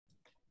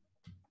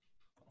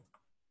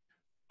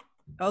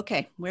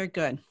Okay, we're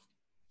good.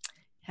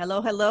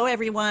 Hello,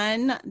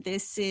 everyone.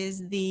 This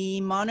is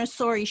the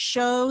Montessori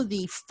Show,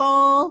 the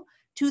fall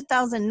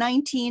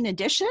 2019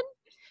 edition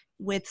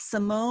with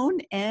Simone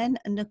and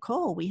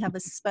Nichole. We have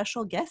a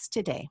special guest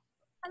today.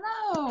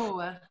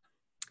 Hello.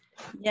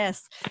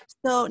 Yes.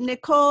 So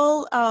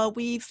Nichole,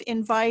 we've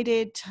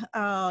invited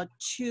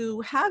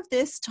to have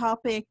this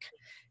topic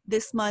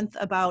this month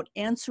about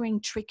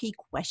answering tricky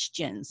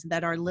questions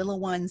that our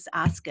little ones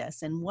ask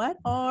us, and what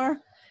are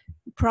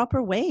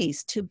proper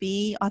ways to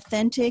be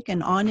authentic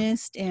and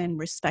honest and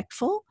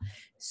respectful.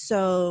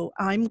 So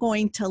I'm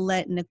going to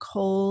let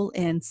Nichole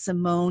and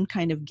Simone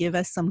kind of give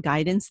us some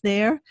guidance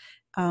there.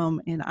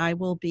 And I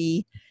will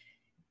be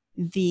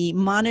the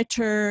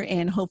monitor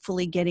and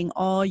hopefully getting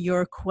all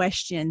your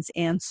questions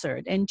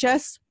answered. And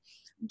just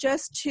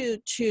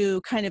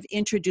to kind of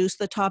introduce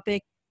the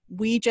topic,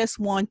 we just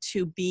want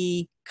to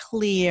be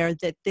clear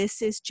that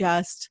this is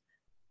just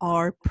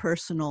our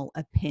personal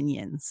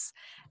opinions.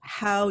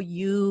 How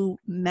you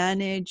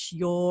manage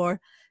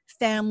your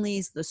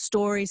families, the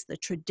stories, the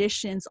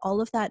traditions, all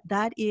of that,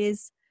 that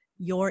is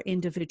your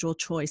individual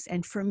choice.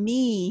 And for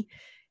me,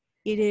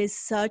 it is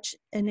such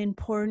an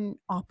important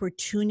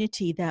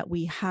opportunity that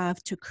we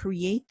have to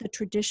create the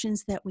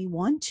traditions that we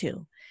want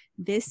to.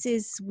 This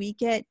is, we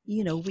get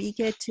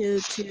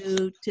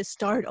to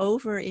start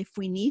over if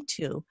we need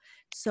to.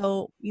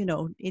 So,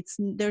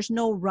 there's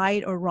no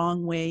right or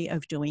wrong way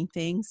of doing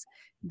things.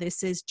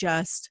 This is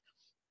just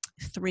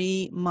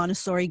 3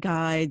 Montessori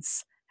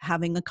guides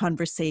having a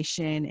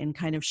conversation and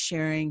kind of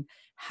sharing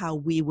how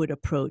we would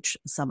approach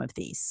some of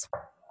these.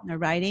 All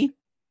righty.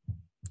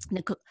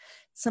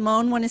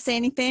 Simone, want to say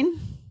anything?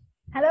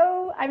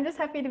 Hello, I'm just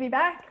happy to be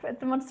back at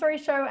the Montessori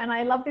Show, and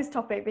I love this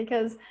topic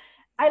because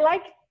I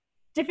like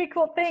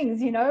difficult things,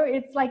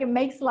 it's like it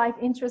makes life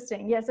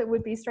interesting. Yes, it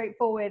would be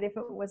straightforward if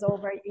it was all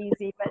very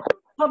easy, but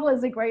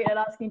toddlers are great at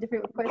asking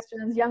difficult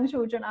questions. Young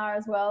children are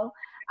as well.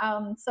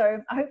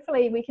 So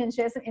hopefully we can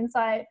share some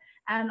insight,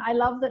 and I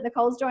love that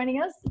Nichole's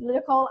joining us.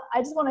 Nichole, I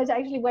just wanted to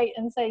actually wait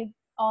and say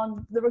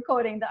on the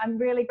recording that I'm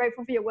really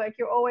grateful for your work.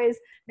 You're always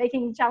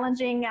making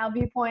challenging our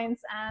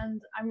viewpoints,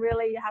 and I'm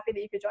really happy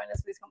that you could join us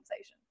for this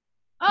conversation.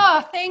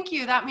 Oh, thank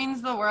you. That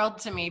means the world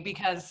to me,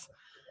 because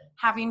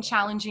having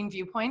challenging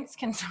viewpoints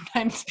can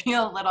sometimes be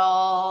a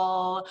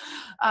little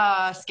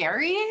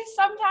scary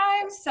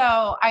sometimes.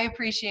 So I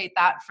appreciate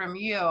that from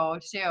you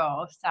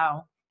too.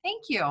 So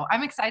thank you.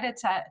 I'm excited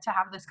to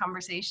have this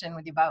conversation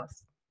with you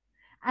both.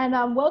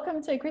 And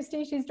welcome to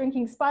Christy. She's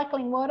drinking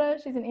sparkling water.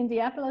 She's in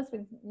Indianapolis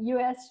with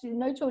US. She's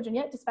no children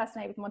yet, just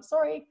fascinated with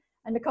Montessori.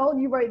 And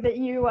Nichole, you wrote that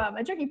you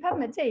are drinking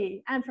peppermint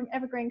tea, and from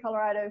Evergreen,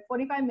 Colorado,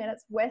 45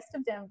 minutes west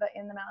of Denver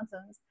in the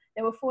mountains.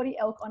 There were 40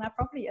 elk on our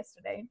property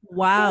yesterday.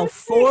 Wow,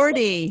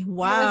 40.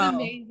 Wow. It was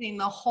amazing.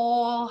 The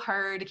whole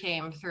herd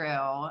came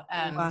through,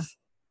 and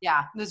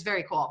yeah, it was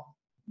very cool.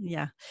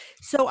 Yeah.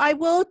 So I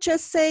will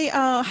just say,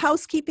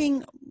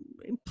 housekeeping,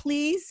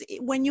 please,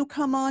 when you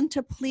come on,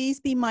 to please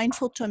be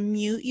mindful to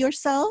mute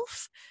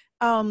yourself.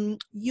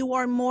 You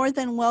are more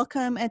than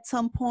welcome at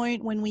some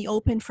point when we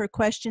open for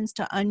questions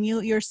to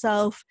unmute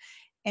yourself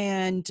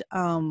and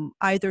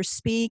either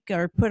speak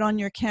or put on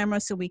your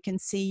camera so we can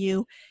see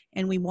you.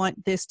 And we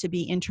want this to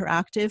be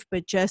interactive,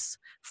 but just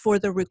for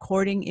the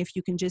recording, if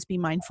you can just be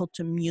mindful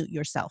to mute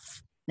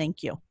yourself.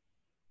 Thank you.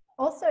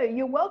 Also,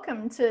 you're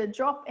welcome to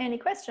drop any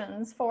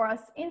questions for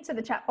us into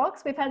the chat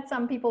box. We've had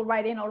some people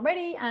write in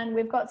already, and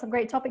we've got some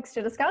great topics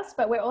to discuss,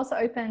 but we're also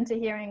open to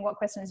hearing what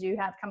questions you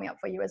have coming up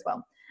for you as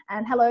well.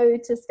 And hello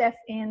to Steph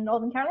in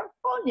Northern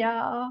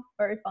California.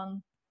 Very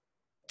fun.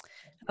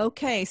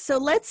 Okay, so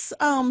let's,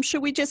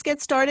 should we just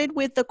get started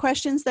with the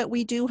questions that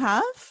we do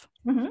have?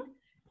 Mm-hmm.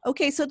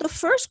 Okay, so the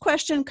first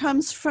question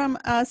comes from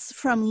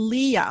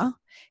Leah.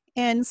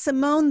 And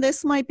Simone,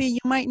 you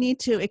might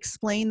need to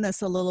explain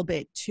this a little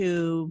bit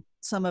to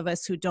some of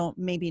us who don't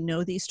maybe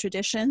know these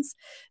traditions.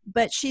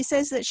 But she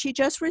says that she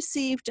just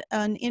received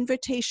an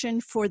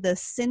invitation for the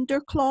Cinder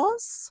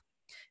Claus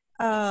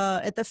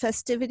at the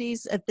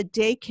festivities at the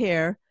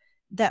daycare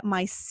that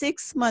my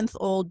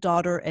 6-month-old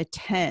daughter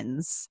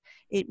attends.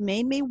 It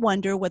made me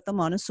wonder what the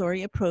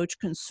Montessori approach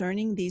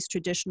concerning these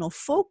traditional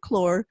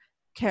folklore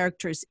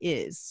characters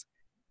is.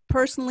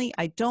 Personally,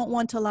 I don't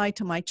want to lie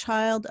to my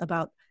child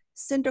about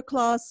Cinder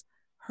Claus.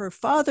 Her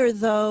father,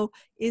 though,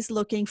 is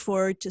looking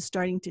forward to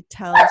starting to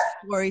tell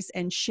stories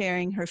and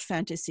sharing her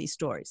fantasy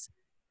stories.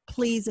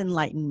 Please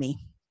enlighten me.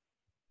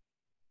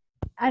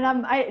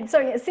 And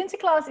so Santa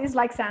Claus is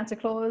like Santa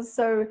Claus.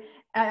 So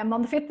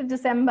on the 5th of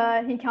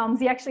December, he comes.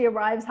 He actually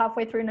arrives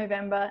halfway through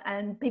November,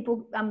 and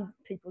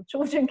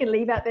children can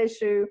leave out their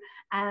shoe,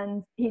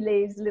 and he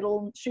leaves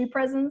little shoe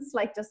presents,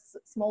 like just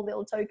small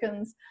little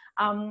tokens.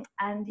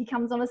 And he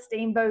comes on a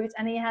steamboat,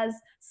 and he has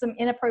some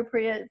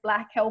inappropriate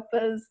black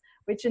helpers,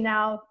 which are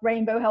now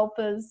rainbow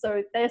helpers.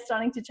 So they're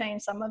starting to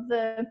change some of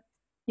the,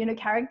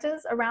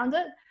 characters around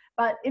it.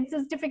 But it's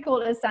as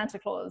difficult as Santa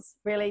Claus,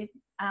 really,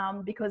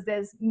 because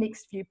there's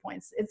mixed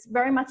viewpoints. It's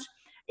very much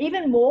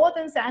even more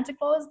than Santa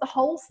Claus, the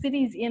whole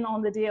city's in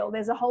on the deal.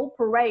 There's a whole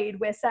parade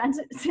where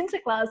Santa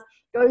Claus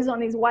goes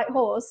on his white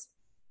horse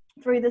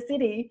through the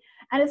city,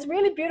 and it's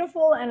really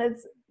beautiful, and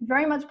it's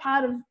very much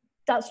part of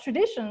Dutch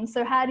tradition.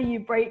 So how do you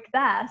break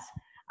that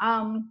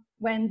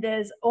when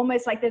there's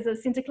almost like there's a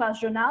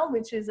Sinterklaas Journaal,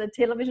 which is a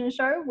television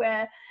show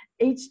where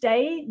each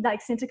day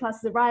like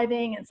Sinterklaas is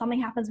arriving and something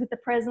happens with the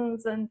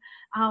presents, and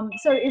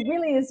so it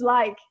really is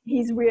like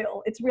he's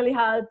real. It's really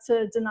hard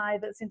to deny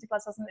that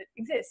Sinterklaas doesn't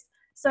exist.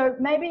 So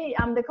maybe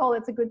Nichole,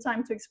 it's a good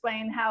time to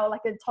explain how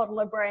like a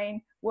toddler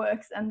brain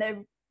works and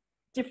the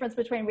difference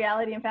between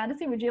reality and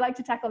fantasy. Would you like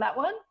to tackle that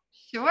one?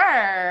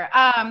 Sure.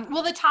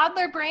 Well, the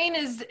toddler brain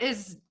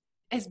is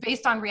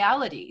based on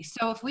reality.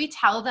 So if we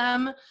tell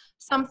them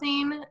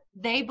something,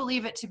 they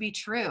believe it to be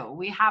true.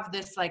 We have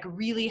this like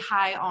really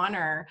high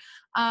honor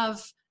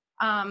of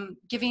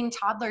giving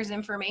toddlers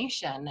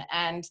information,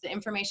 and the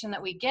information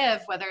that we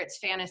give, whether it's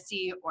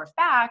fantasy or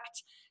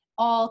fact,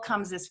 all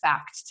comes as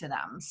fact to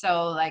them.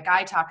 So like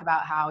I talk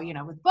about how,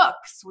 with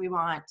books, we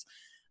want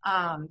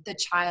the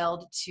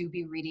child to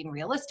be reading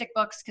realistic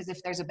books, because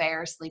if there's a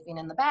bear sleeping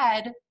in the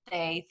bed,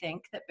 they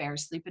think that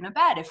bears sleep in a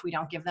bed if we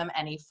don't give them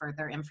any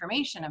further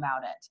information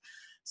about it.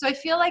 So I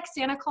feel like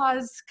Santa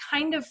Claus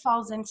kind of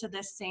falls into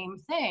this same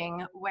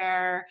thing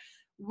where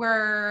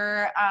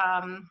we're,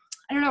 I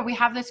don't know, we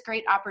have this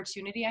great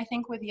opportunity, I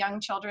think, with young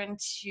children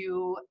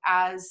to,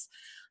 as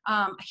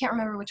I can't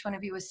remember which one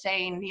of you was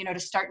saying, to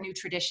start new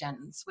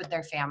traditions with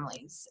their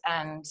families.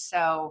 And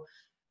so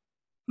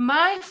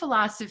my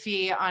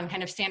philosophy on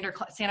kind of Santa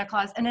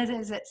Claus, and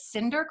is it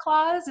Cinder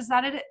Claus? Is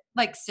that it?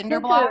 Like cinder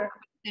block?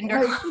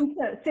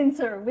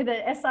 Cinder with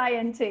an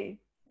S-I-N-T.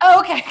 Oh,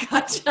 okay,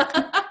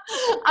 gotcha.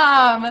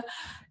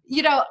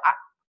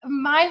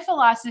 My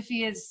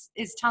philosophy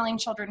is telling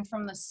children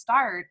from the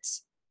start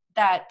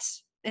that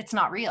it's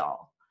not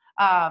real,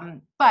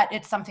 but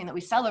it's something that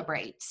we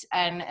celebrate,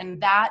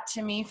 and that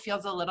to me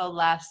feels a little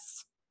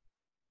less,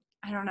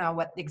 I don't know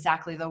what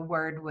exactly the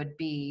word would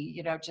be,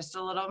 just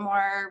a little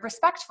more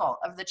respectful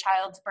of the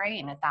child's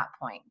brain at that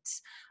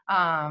point.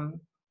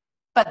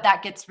 But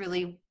that gets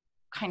really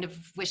kind of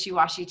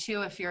wishy-washy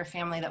too if you're a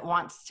family that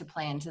wants to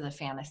play into the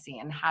fantasy,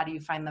 and how do you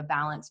find the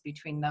balance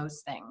between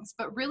those things.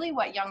 But really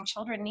what young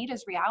children need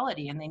is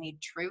reality, and they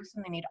need truth,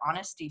 and they need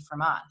honesty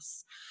from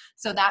us.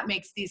 So that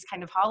makes these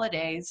kind of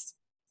holidays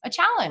a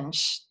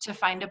challenge to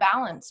find a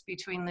balance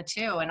between the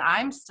two. And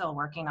I'm still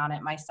working on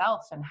it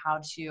myself, and how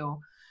to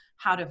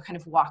kind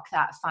of walk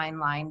that fine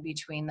line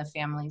between the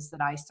families that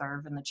I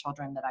serve and the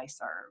children that I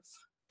serve.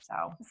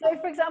 So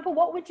for example,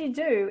 what would you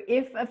do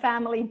if a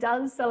family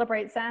does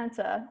celebrate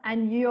Santa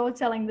and you're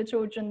telling the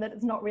children that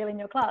it's not really in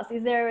your class?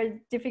 Is there a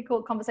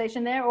difficult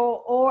conversation there,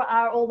 or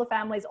are all the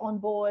families on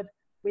board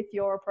with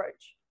your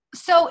approach?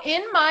 So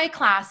in my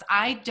class,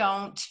 I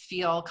don't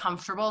feel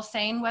comfortable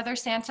saying whether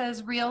Santa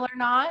is real or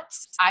not.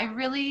 I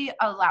really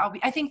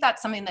I think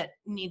that's something that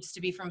needs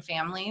to be from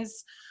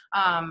families,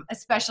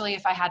 especially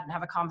if I hadn't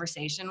have a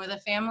conversation with a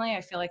family.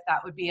 I feel like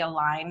that would be a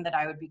line that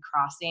I would be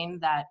crossing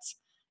that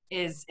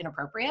is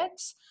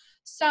inappropriate.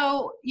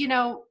 So,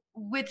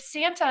 with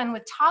Santa and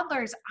with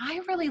toddlers,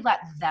 I really let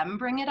them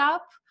bring it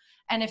up.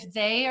 And if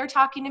they are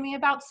talking to me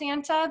about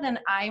Santa, then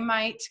I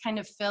might kind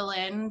of fill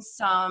in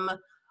some,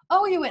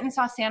 oh, you went and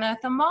saw Santa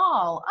at the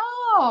mall.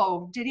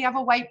 Oh, did he have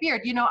a white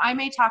beard? I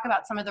may talk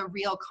about some of the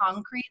real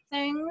concrete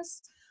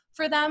things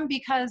for them,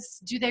 because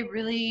do they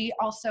really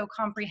also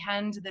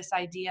comprehend this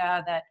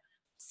idea that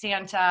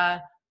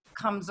Santa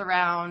comes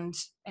around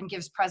and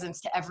gives presents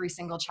to every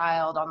single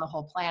child on the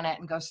whole planet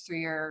and goes through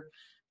your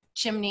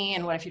chimney,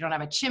 and what if you don't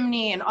have a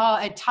chimney, and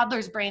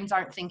toddlers' brains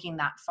aren't thinking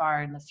that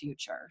far in the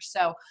future.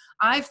 So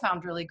I've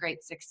found really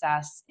great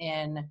success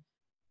in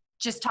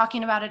just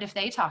talking about it if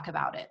they talk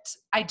about it.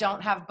 I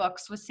don't have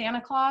books with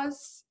Santa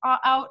Claus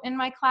out in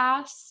my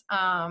class.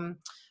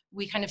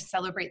 We kind of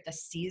celebrate the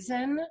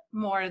season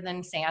more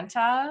than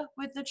Santa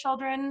with the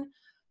children.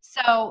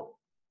 So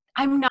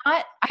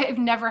I've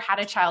never had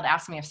a child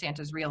ask me if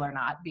Santa's real or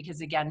not,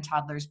 because again,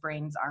 toddlers'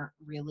 brains aren't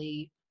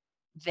really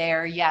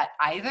there yet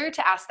either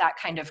to ask that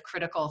kind of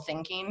critical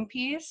thinking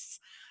piece.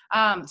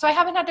 So I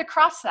haven't had to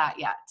cross that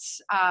yet.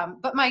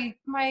 But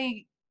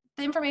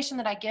the information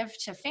that I give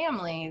to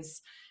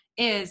families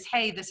is,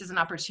 hey, this is an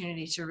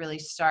opportunity to really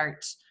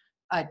start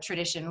a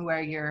tradition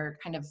where you're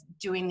kind of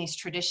doing these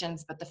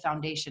traditions, but the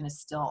foundation is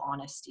still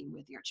honesty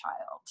with your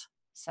child.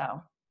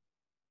 So.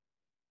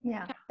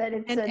 Yeah, but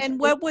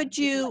it's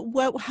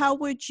how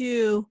would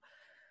you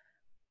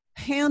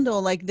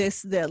handle like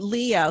this, that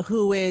Leah,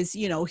 who is,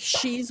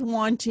 she's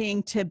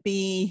wanting to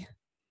be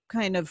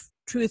kind of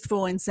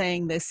truthful and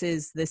saying this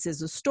is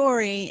a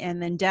story,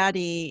 and then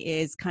Daddy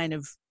is kind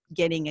of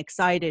getting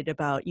excited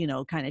about,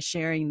 kind of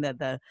sharing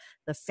the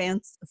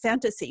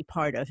fantasy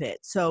part of it.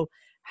 So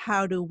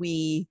how do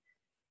we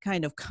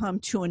kind of come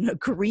to an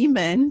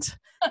agreement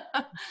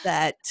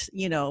that,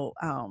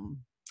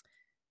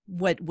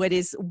 what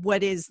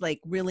is like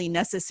really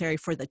necessary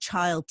for the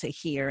child to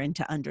hear and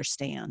to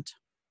understand?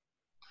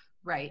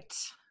 Right.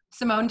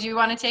 Simone, do you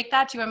want to take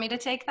that? Do you want me to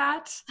take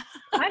that?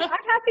 I'm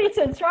happy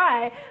to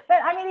try. But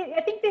I mean,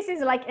 I think this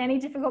is like any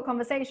difficult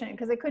conversation,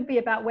 because it could be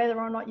about whether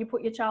or not you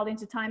put your child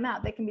into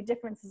timeout. There can be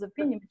differences of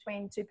opinion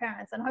between two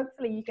parents. And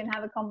hopefully you can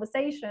have a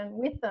conversation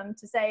with them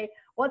to say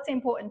what's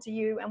important to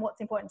you and what's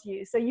important to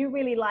you. So you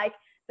really like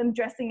them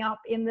dressing up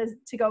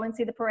to go and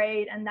see the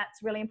parade, and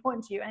that's really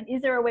important to you. And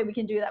is there a way we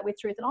can do that with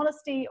truth and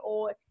honesty?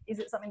 Or is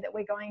it something that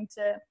we're going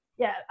to,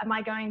 am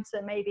I going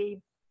to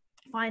maybe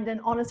find an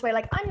honest way?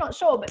 Like, I'm not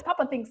sure, but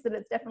Papa thinks that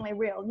it's definitely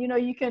real. You know,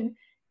 you can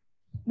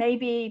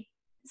maybe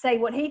say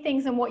what he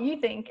thinks and what you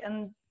think,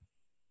 and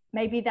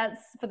maybe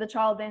that's for the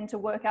child then to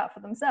work out for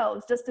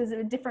themselves, just as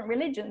in different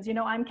religions. You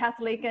know, I'm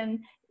Catholic and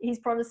he's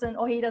Protestant,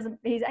 or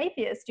he's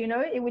atheist. You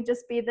know, it would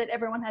just be that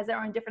everyone has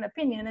their own different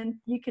opinion, and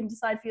you can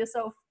decide for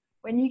yourself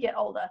when you get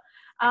older.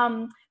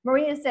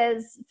 Maria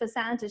says for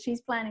Santa,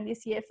 she's planning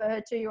this year for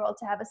her 2-year-old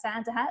to have a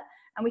Santa hat,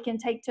 and we can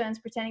take turns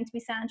pretending to be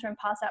Santa and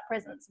pass out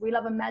presents. We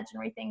love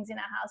imaginary things in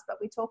our house, but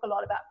we talk a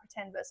lot about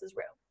pretend versus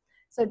real.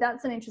 So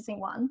that's an interesting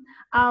one.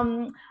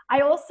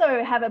 I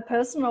also have a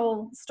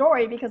personal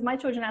story, because my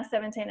children are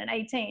 17 and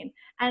 18,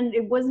 and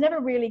it was never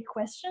really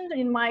questioned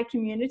in my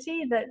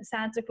community that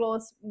Santa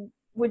Claus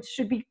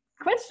should be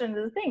questioned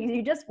as a thing.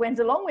 You just went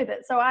along with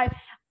it. So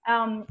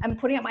I'm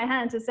putting up my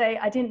hand to say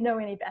I didn't know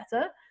any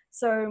better.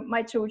 So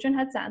my children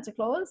had Santa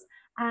Claus,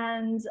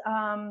 and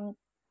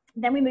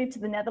then we moved to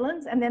the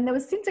Netherlands, and then there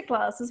was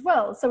Sinterklaas as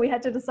well. So we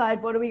had to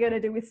decide, what are we going to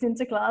do with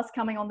Sinterklaas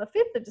coming on the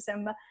 5th of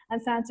December and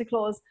Santa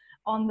Claus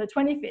on the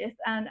 25th?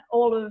 And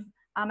all of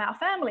our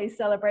families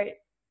celebrate,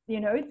 you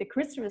know, the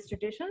Christmas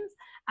traditions,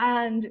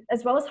 and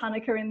as well as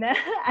Hanukkah in there,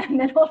 and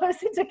then also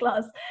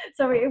Sinterklaas.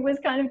 So it was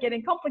kind of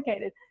getting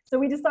complicated. So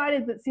we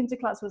decided that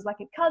Sinterklaas was like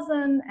a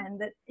cousin,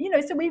 and that, you know,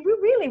 so we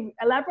really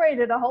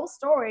elaborated a whole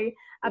story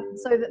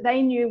so that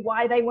they knew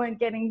why they weren't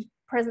getting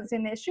presents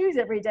in their shoes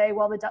every day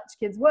while the Dutch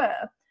kids were.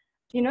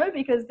 You know,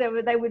 because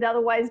they would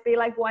otherwise be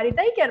like, why did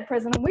they get a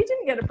present and we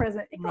didn't get a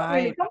present? It got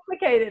really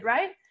complicated,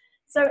 right?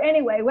 So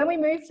anyway, when we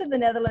moved to the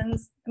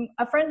Netherlands,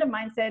 a friend of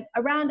mine said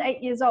around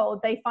 8 years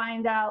old, they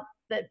find out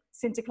that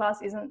Sinterklaas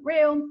isn't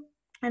real.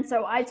 And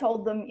so I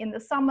told them in the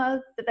summer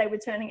that they were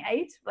turning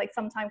 8, like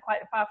sometime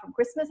quite far from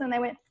Christmas. And they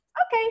went,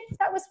 okay,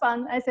 that was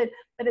fun. I said,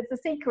 but it's a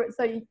secret.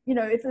 So, you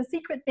know, it's a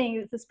secret thing.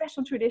 It's a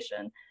special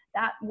tradition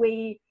that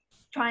we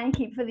try and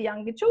keep for the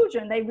younger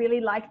children. They really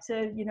like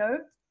to, you know,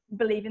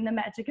 believe in the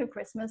magic of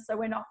Christmas. So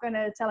we're not going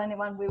to tell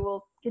anyone. We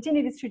will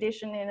continue this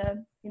tradition in a,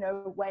 you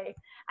know, way.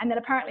 And then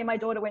apparently my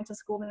daughter went to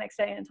school the next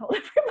day and told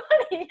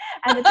everybody,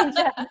 and the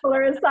teacher had to pull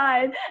her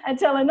aside and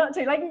tell her not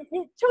to. Like,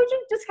 children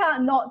just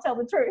can't not tell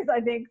the truth, I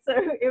think. So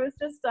it was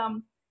just,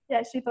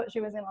 yeah, she thought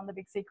she was in on the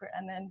big secret,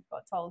 and then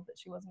got told that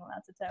she wasn't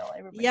allowed to tell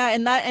everybody. Yeah,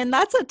 and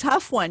that's a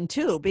tough one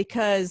too,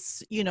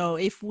 because, you know,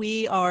 if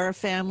we are a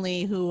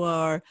family who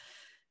are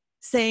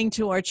saying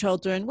to our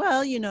children,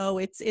 well, you know,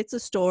 it's a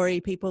story,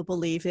 people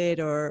believe it,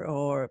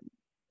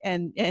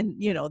 and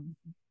you know,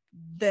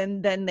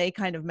 then they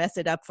kind of mess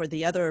it up for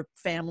the other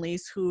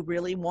families who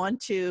really want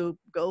to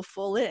go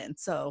full in.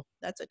 So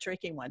that's a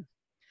tricky one.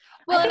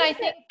 Well, and I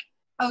think,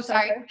 oh,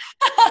 sorry.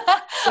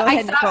 Go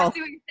ahead, I Nichole.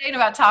 see what you're saying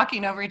about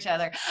talking over each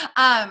other.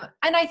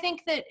 And I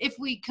think that if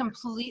we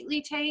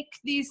completely take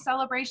these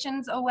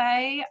celebrations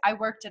away, I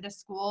worked at a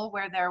school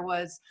where there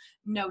was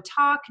no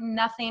talk,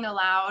 nothing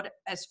allowed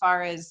as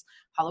far as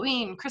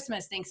Halloween,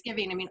 Christmas,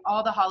 Thanksgiving. I mean,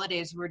 all the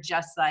holidays were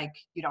just like,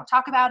 you don't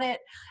talk about it.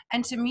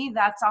 And to me,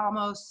 that's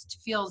almost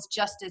feels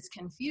just as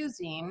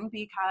confusing,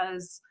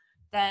 because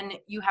then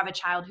you have a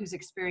child who's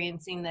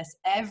experiencing this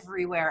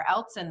everywhere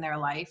else in their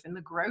life, in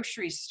the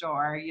grocery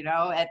store, you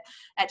know,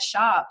 at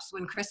shops.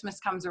 When Christmas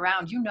comes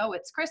around, you know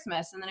it's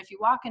Christmas. And then if you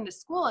walk into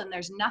school and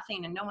there's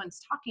nothing and no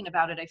one's talking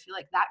about it, I feel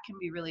like that can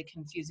be really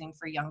confusing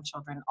for young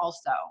children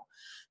also.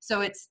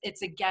 So it's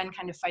again,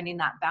 kind of finding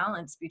that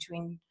balance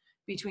between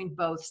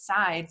both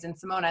sides. And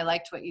Simone, I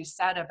liked what you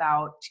said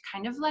about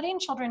kind of letting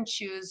children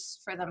choose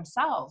for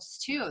themselves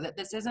too, that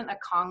this isn't a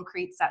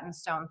concrete set in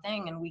stone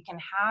thing, and we can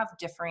have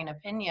differing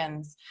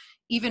opinions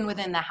even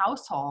within the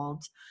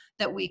household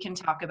that we can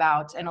talk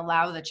about, and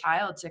allow the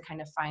child to kind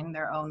of find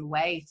their own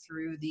way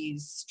through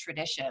these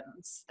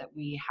traditions that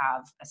we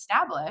have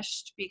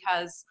established,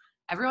 because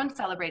everyone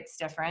celebrates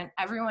different.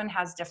 Everyone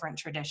has different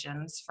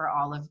traditions for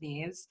all of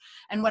these.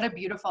 And what a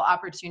beautiful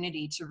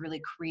opportunity to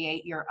really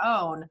create your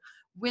own,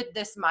 with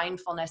this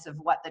mindfulness of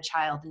what the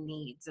child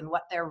needs and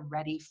what they're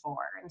ready for.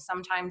 And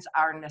sometimes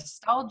our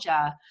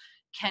nostalgia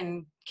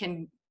can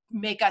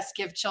make us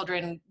give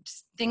children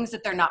things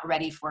that they're not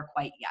ready for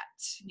quite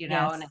yet, you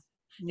know. Yes. And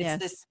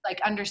it's this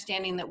like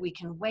understanding that we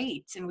can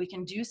wait and we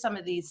can do some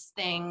of these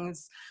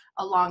things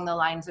along the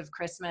lines of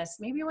Christmas,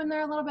 maybe when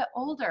they're a little bit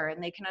older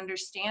and they can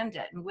understand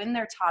it. And when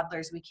they're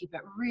toddlers, we keep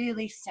it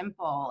really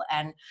simple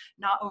and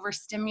not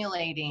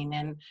overstimulating,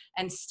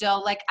 and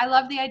still, like, I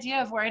love the idea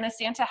of wearing a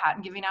Santa hat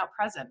and giving out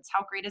presents.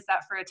 How great is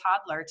that for a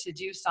toddler to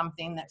do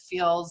something that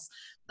feels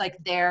like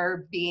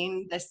they're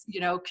being this, you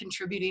know,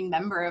 contributing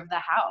member of the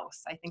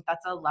house? I think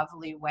that's a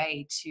lovely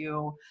way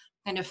to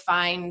kind of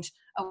find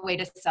a way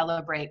to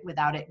celebrate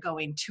without it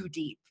going too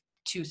deep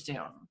too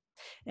soon.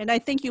 And I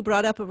think you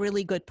brought up a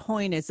really good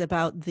point, is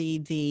about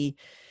the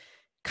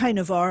kind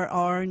of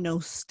our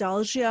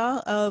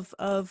nostalgia of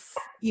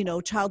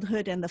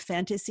childhood and the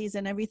fantasies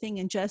and everything,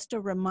 and just a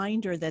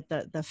reminder that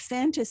the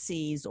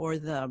fantasies, or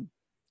the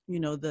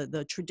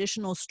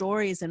traditional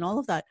stories and all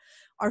of that,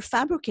 are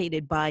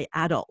fabricated by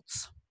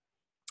adults.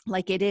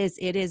 Like it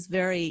is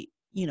very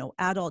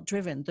adult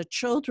driven. The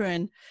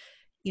children,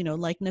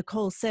 like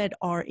Nichole said,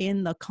 are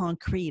in the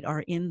concrete,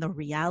 are in the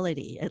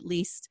reality, at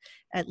least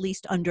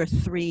under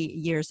 3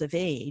 years of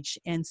age.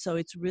 And so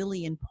it's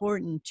really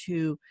important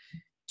to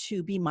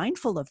be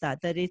mindful of that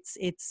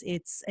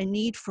it's a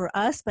need for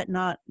us, but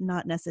not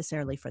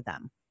necessarily for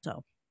them.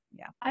 So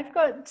yeah. I've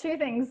got two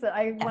things that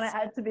I want Yes. to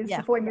add to this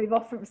Yeah. before we move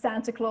off from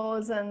Santa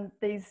Claus and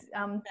these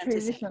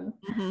traditions.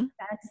 Mm-hmm.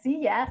 Fantasy,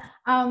 yeah.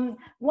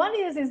 One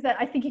is that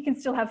I think you can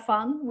still have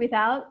fun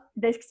without,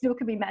 there still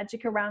could be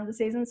magic around the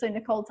season. So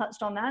Nichole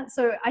touched on that.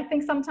 So I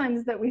think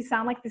sometimes that we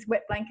sound like this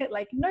wet blanket,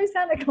 like no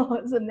Santa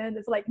Claus, and then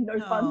it's like no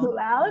fun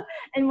allowed.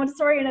 And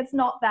Montessori, and it's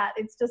not that.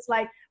 It's just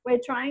like we're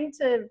trying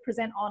to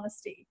present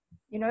honesty,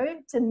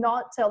 to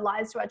not tell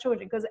lies to our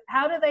children, because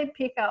how do they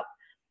pick up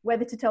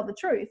whether to tell the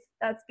truth?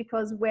 That's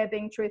because we're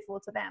being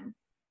truthful to them.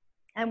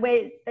 And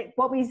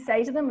what we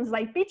say to them is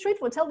like, be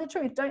truthful, tell the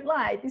truth, don't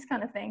lie, this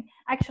kind of thing.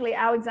 Actually,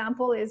 our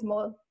example is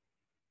more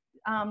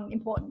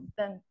important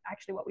than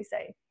actually what we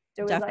say.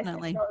 Do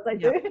Definitely. as I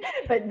do.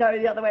 But no,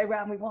 the other way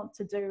around, we want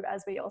to do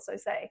as we also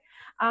say.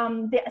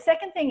 The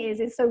second thing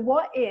is so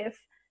what if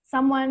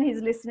someone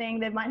who's listening,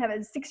 they might have a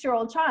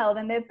 6-year-old child,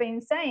 and they've been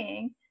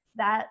saying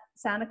that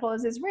Santa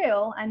Claus is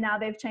real, and now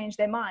they've changed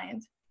their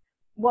mind?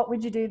 What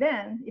would you do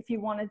then if you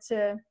wanted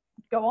to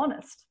go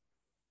honest?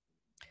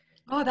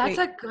 Oh, that's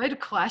a good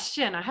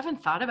question. I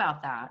haven't thought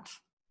about that.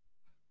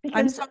 Because,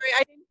 I'm sorry,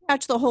 I didn't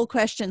catch the whole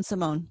question,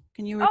 Simone.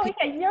 Can you repeat?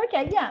 Oh, okay, you're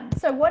okay, yeah.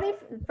 So what if,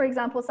 for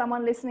example,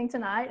 someone listening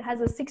tonight has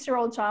a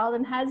 6-year-old child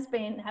and has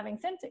been having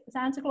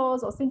Santa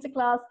Claus or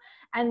Sinterklaas,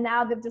 and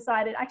now they've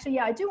decided, actually,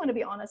 yeah, I do want to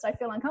be honest. I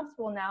feel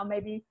uncomfortable now,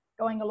 maybe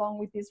going along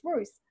with this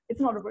ruse.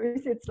 It's not a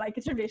ruse, it's like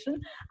a tradition.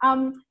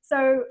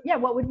 So yeah,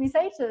 what would we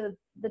say to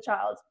the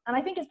child? And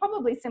I think it's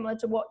probably similar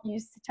to what you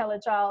used to tell a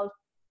child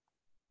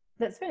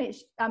that's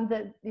finished,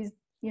 that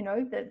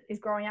is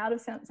growing out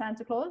of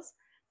Santa Claus.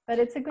 But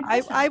it's a good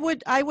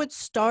question. I would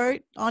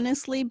start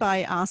honestly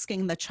by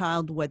asking the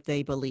child what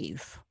they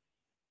believe.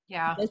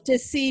 Yeah. Just to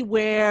see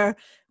where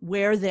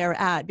they're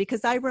at,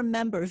 because I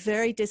remember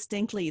very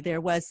distinctly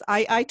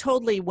I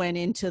totally went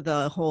into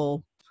the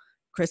whole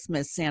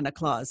Christmas Santa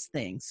Claus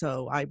thing.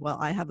 So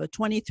I have a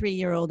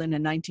 23-year-old and a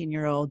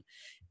 19-year-old,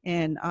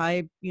 and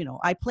I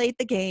played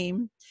the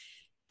game,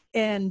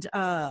 and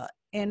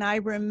I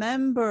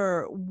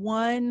remember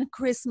one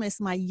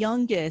Christmas, my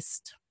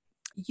youngest,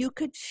 you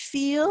could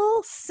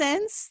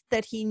sense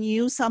that he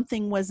knew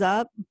something was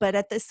up, but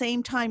at the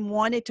same time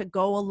wanted to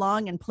go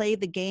along and play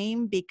the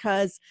game,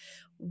 because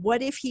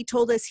what if he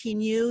told us he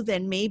knew,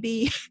 then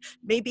maybe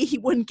he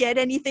wouldn't get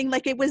anything.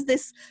 Like it was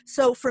this.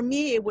 So for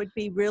me, it would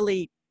be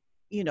really,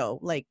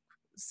 like,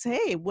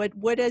 say,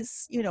 what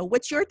is,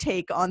 what's your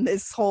take on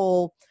this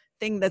whole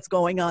thing that's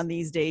going on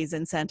these days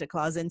in Santa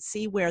Claus, and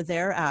see where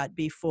they're at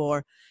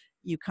before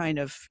you kind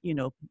of,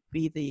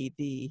 be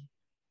the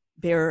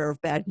bearer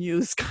of bad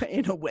news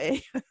in a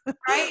way.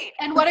 Right.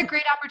 And what a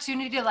great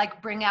opportunity to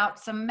like bring out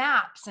some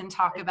maps and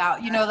talk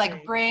about,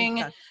 like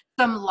bring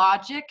some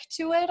logic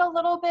to it a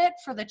little bit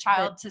for the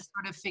child to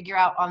sort of figure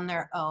out on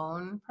their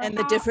own. And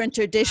the different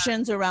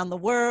traditions around the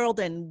world,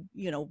 and,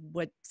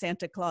 what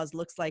Santa Claus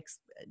looks like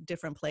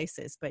different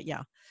places. But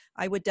yeah,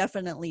 I would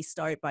definitely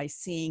start by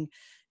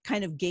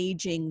kind of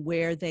gauging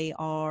where they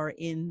are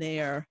in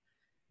their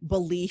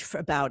belief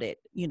about it.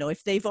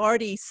 If they've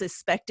already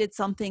suspected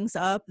something's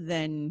up,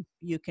 then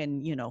you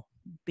can,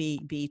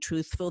 be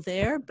truthful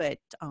there, but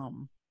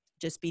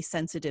just be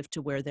sensitive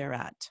to where they're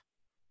at.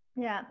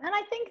 Yeah. And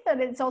I think that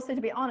it's also,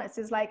 to be honest,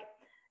 is like,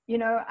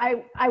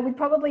 I would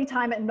probably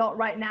time it not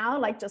right now,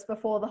 like just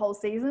before the whole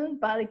season,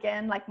 but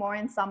again, like more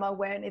in summer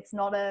when it's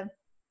not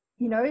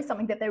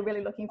something that they're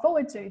really looking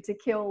forward to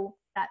kill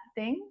that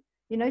thing,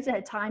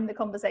 to time the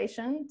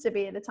conversation to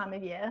be at a time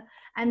of year.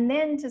 And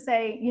then to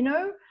say,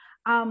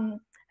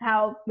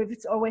 how we've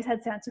always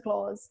had Santa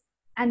Claus.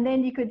 And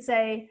then you could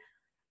say,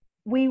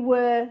 we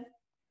were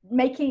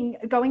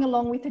going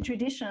along with the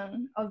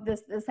tradition of the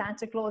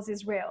Santa Claus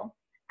is real.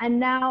 And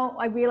now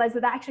I realize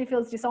that actually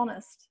feels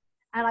dishonest,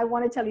 and I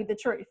want to tell you the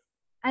truth.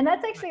 And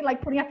that's actually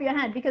like putting up your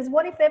hand, because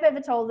what if they've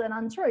ever told an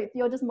untruth?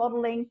 You're just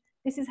modeling,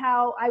 this is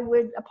how I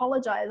would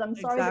apologize. I'm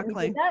sorry that we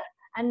did that.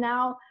 And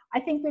now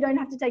I think we don't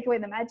have to take away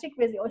the magic,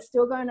 because you're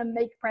still going to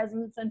make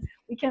presents, and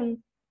we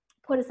can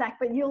put a sack,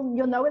 but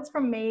you'll know it's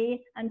from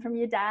me and from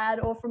your dad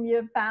or from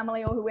your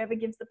family or whoever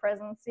gives the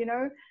presents,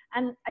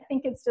 And I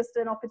think it's just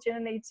an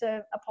opportunity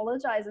to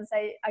apologize and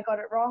say, I got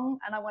it wrong,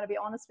 and I want to be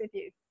honest with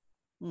you.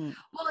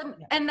 Well,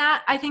 and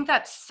that, I think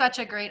that's such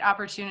a great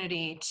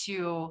opportunity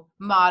to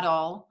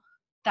model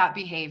that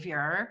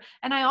behavior.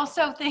 And I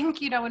also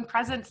think, in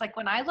presents, like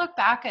when I look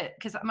back at,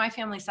 because my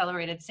family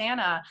celebrated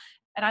Santa,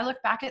 And I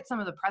look back at some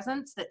of the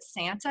presents that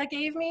Santa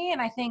gave me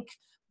and I think,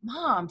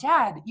 Mom,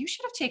 Dad, you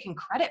should have taken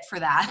credit for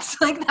that.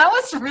 Like, that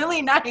was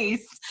really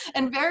nice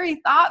and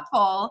very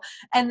thoughtful.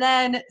 And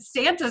then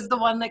Santa's the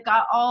one that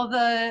got all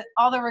the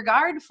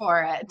regard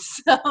for it.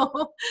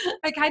 So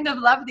I kind of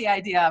love the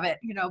idea of it,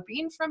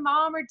 being from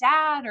Mom or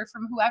Dad or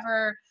from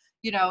whoever,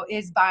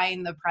 is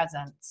buying the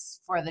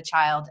presents for the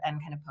child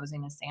and kind of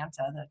posing as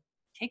Santa, to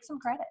take some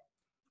credit.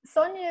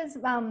 Sonia's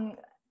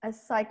a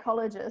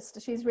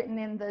psychologist. She's written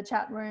in the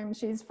chat room.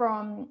 She's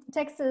from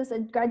Texas, a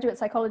graduate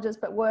psychologist,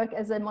 but work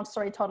as a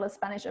Montessori toddler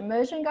Spanish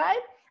immersion guide,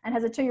 and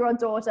has a 2-year-old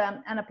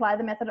daughter and apply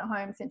the method at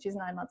home since she's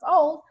 9 months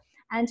old.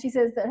 And she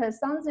says that her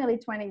son's nearly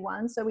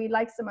 21. So we,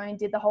 like Simone,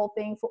 did the whole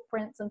thing,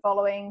 footprints and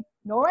following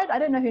NORAD. I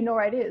don't know who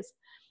NORAD is.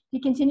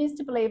 He continues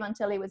to believe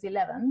until he was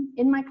 11.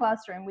 In my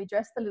classroom, we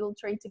dress the little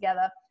tree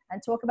together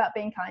and talk about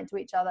being kind to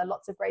each other.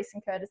 Lots of grace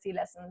and courtesy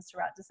lessons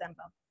throughout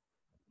December.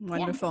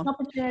 Wonderful. Yeah,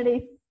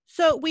 opportunity.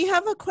 So we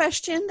have a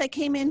question that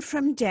came in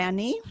from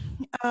Danny,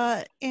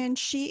 and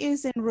she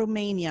is in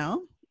Romania,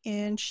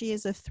 and she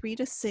is a 3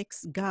 to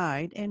 6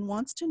 guide and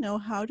wants to know,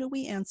 how do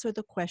we answer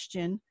the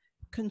question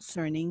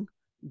concerning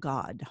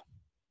God?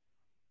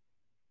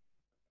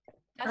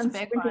 That's a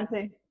big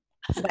one.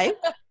 Right?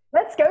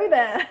 Let's go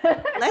there.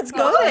 Let's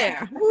go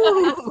there.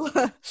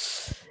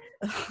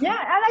 Yeah,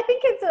 and I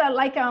think it's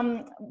like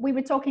we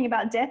were talking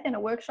about death in a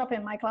workshop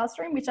in my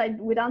classroom, which I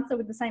would answer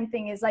with the same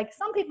thing, is like,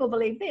 some people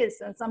believe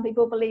this and some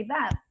people believe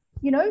that.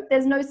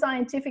 There's no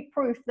scientific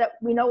proof that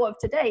we know of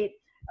to date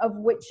of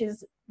which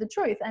is the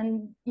truth.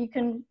 And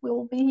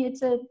we'll be here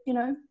to,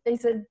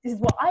 this is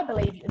what I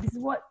believe, this is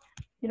what,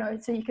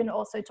 so you can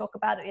also talk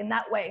about it in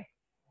that way.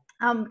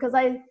 Because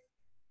I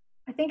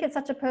think it's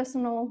such a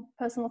personal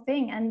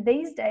thing. And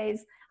these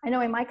days, I know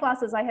in my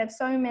classes, I have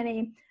so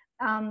many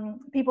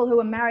people who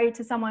are married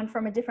to someone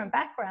from a different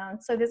background.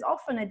 So there's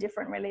often a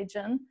different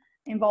religion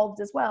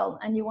involved as well.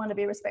 And you want to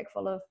be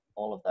respectful of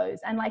all of those.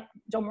 And like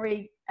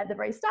Jeanne-Marie at the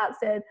very start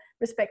said,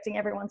 respecting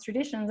everyone's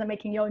traditions and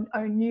making your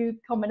own new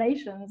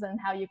combinations and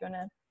how you're going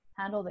to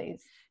handle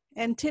these.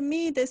 And to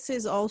me, this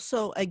is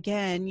also,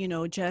 again,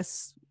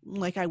 just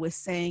like I was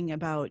saying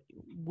about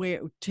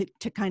where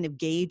to kind of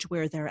gauge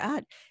where they're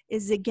at,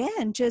 is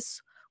again, just,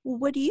 well,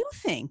 what do you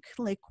think?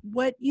 Like,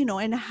 what,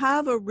 and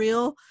have a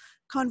real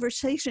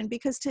conversation.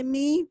 Because to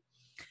me,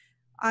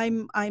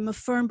 I'm a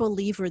firm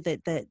believer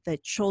that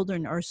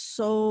children are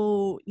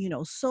so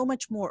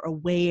much more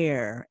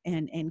aware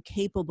and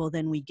capable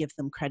than we give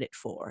them credit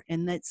for.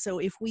 And that, so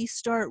if we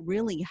start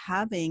really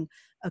having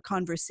a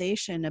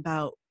conversation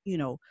about,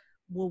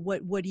 well,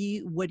 what do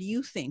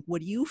you think?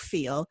 What do you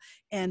feel?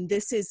 And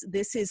this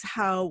is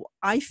how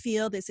I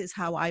feel. This is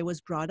how I was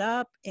brought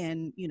up.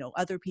 And,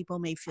 other people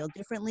may feel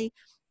differently.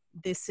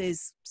 This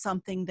is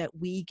something that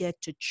we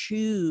get to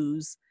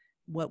choose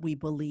what we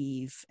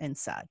believe and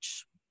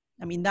such.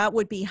 I mean, that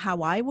would be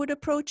how I would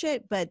approach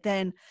it. But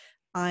then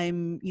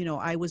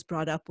I was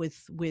brought up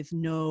with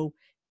no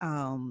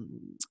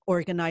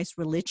organized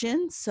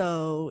religion.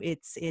 So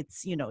it's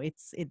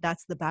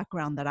that's the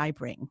background that I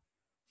bring.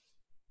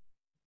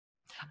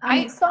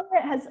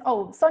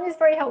 Sonia's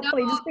very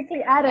helpfully just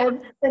quickly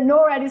added that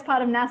NORAD is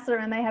part of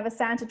NASA and they have a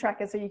Santa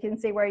tracker so you can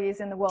see where he is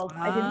in the world.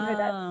 I didn't know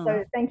that.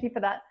 So thank you for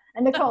that.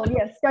 And Nichole,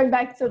 yes, going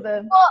back to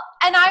the... Well,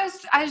 and I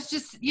was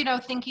just,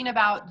 thinking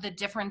about the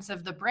difference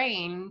of the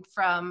brain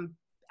from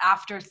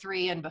after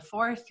 3 and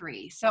before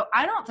 3. So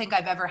I don't think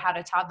I've ever had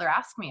a toddler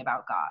ask me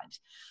about God.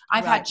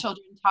 I've had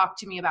children talk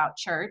to me about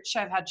church.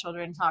 I've had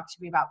children talk to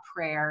me about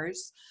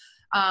prayers.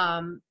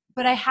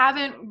 But I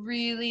haven't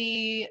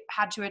really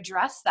had to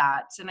address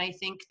that. And I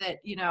think that,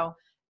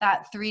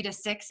 that 3 to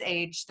 6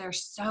 age, they're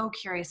so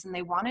curious and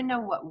they want to know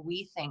what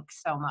we think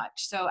so much.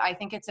 So I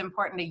think it's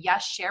important to,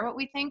 yes, share what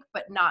we think,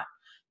 but not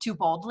too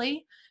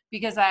boldly,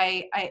 because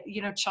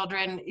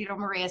children,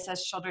 Maria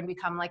says children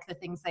become like the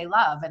things they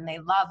love, and they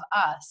love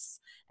us.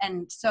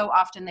 And so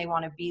often they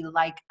want to be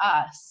like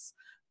us.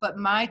 But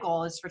my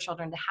goal is for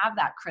children to have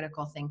that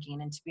critical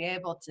thinking and to be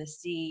able to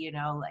see,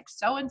 like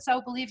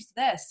so-and-so believes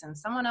this and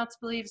someone else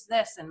believes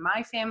this and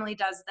my family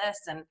does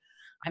this. And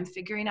I'm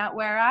figuring out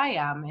where I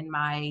am in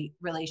my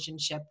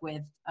relationship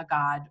with a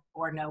God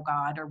or no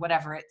God or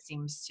whatever it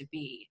seems to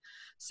be.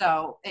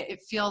 So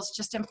it feels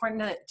just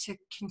important to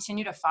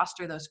continue to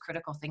foster those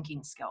critical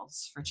thinking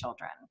skills for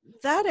children.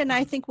 That, and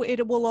I think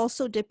it will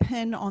also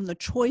depend on the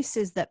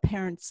choices that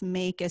parents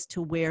make as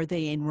to where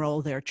they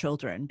enroll their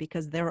children,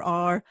 because there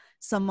are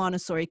some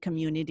Montessori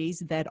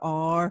communities that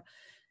are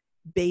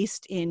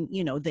based in,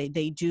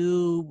 they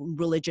do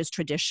religious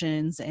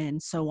traditions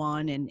and so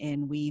on.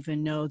 And we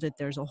even know that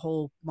there's a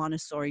whole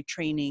Montessori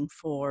training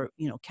for,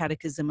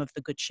 Catechism of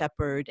the Good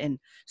Shepherd. And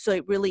so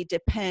it really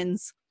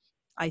depends,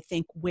 I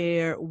think,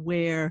 where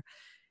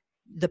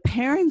the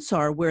parents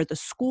are, where the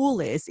school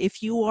is.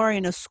 If you are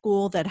in a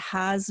school that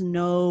has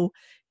no,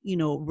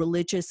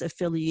 religious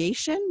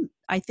affiliation,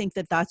 I think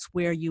that that's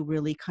where you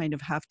really kind of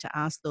have to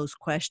ask those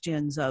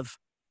questions of,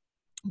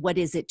 what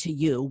is it to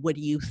you? What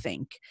do you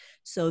think?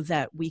 So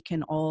that we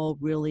can all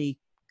really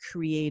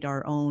create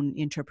our own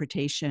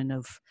interpretation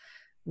of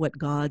what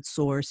God,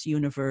 source,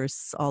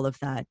 universe, all of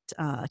that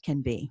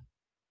can be.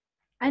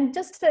 And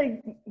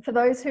for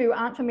those who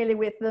aren't familiar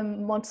with the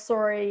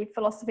Montessori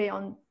philosophy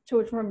on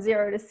children from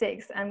 0 to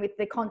 6 and with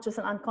the conscious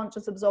and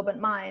unconscious absorbent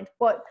mind,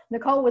 what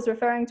Nichole was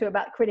referring to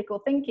about critical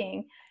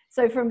thinking.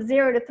 So from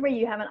 0 to 3,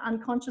 you have an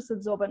unconscious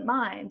absorbent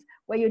mind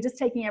where you're just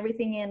taking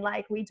everything in,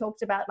 like we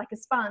talked about, like a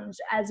sponge,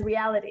 as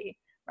reality,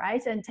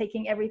 right? And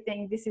taking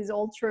everything, this is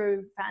all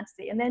true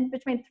fantasy. And then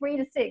between 3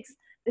 to 6,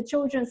 the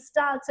children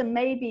start to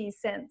maybe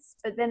sense,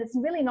 but then it's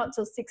really not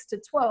till 6 to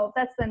 12.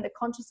 That's then the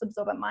conscious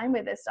absorbent mind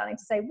where they're starting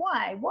to say,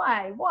 why?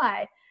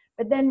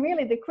 But then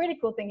really the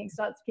critical thinking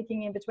starts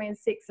kicking in between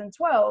 6 and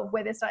 12,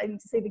 where they're starting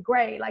to see the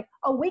gray, like,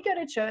 oh, we go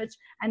to church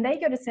and they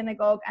go to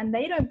synagogue and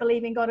they don't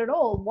believe in God at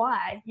all.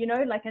 Why?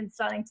 And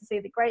starting to see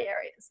the gray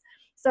areas.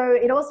 So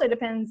it also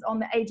depends on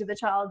the age of the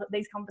child,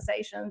 these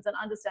conversations, and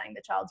understanding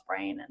the child's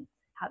brain and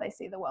how they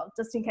see the world,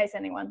 just in case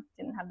anyone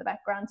didn't have the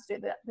background to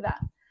do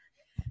that.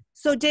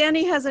 So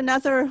Danny has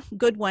another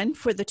good one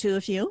for the two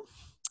of you.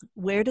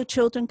 Where do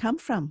children come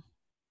from?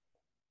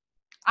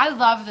 I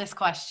love this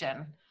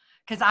question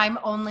because I'm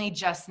only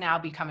just now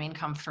becoming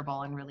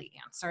comfortable in really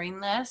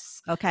answering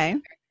this. Okay.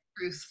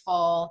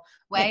 Truthful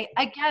way.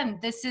 Again,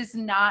 this is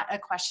not a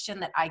question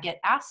that I get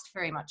asked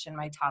very much in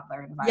my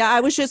toddler environment. Yeah,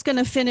 I was just going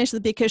to finish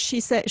because she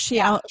said she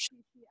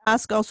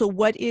asked also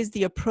what is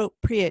the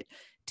appropriate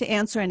to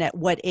answer and at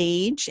what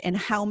age and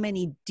how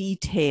many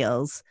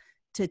details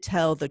to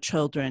tell the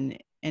children,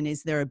 and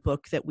is there a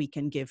book that we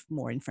can give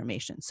more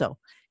information? So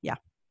yeah.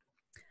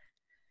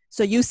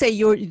 So you say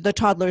the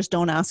toddlers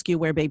don't ask you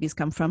where babies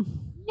come from?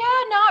 Yeah,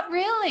 not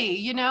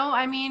really.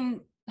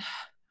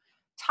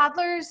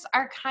 Toddlers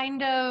are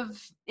kind of,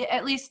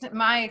 at least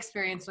my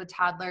experience with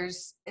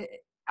toddlers,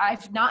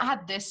 I've not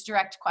had this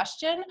direct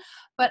question,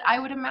 but I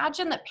would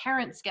imagine that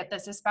parents get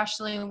this,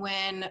 especially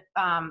when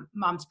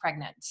mom's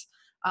pregnant.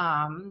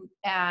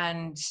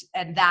 And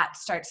that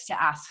starts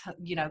to ask,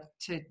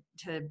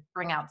 to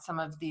bring out some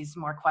of these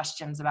more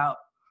questions about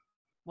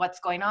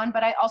what's going on.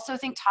 But I also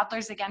think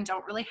toddlers, again,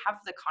 don't really have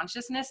the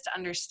consciousness to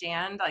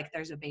understand, like,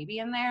 there's a baby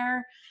in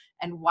there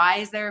and why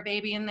is there a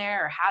baby in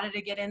there or how did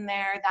it get in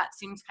there? That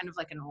seems kind of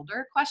like an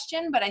older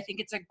question, but I think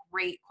it's a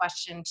great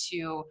question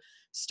to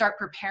start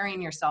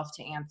preparing yourself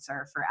to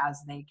answer for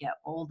as they get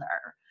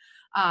older.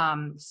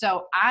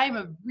 So I'm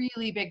a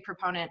really big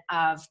proponent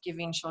of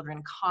giving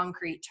children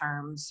concrete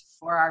terms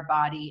for our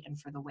body and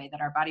for the way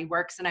that our body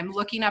works. And I'm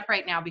looking up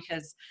right now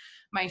because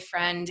my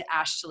friend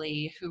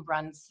Ashley, who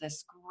runs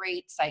this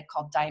great site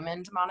called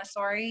Diamond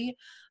Montessori,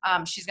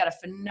 she's got a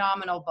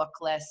phenomenal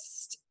book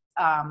list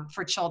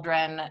for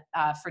children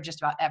for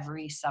just about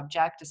every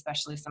subject,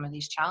 especially some of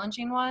these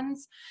challenging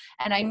ones.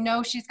 And I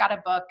know she's got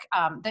a book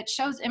that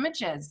shows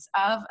images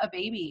of a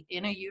baby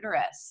in a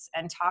uterus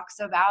and talks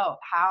about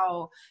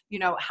how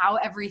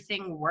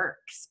everything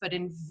works, but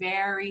in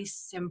very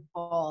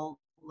simple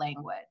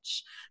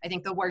language. I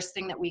think the worst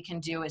thing that we can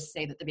do is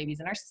say that the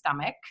baby's in our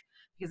stomach,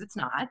 because it's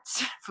not.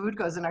 Food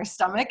goes in our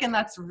stomach, and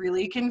that's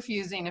really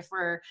confusing if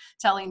we're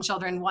telling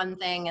children one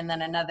thing and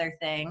then another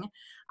thing.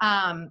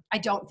 I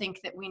don't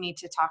think that we need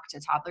to talk to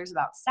toddlers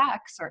about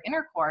sex or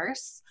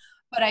intercourse,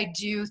 but I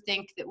do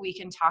think that we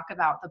can talk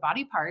about the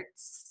body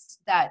parts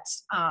that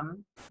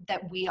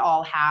we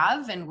all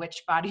have and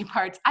which body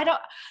parts.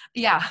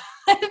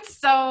 It's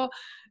so.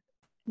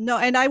 No,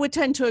 and I would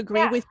tend to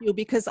agree with you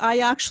because I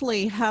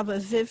actually have a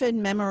vivid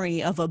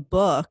memory of a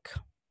book,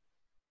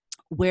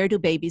 Where Do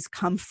Babies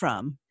Come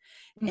From?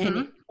 Mm-hmm.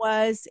 And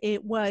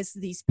it was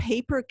these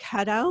paper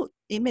cutout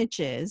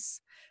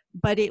images,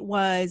 but it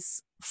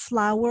was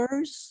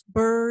flowers,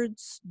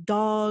 birds,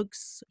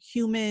 dogs,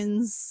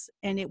 humans,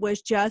 and it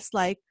was just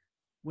like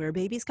where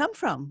babies come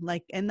from.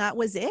 Like, and that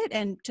was it.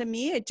 And to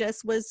me, it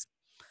just was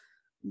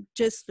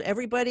just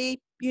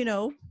everybody,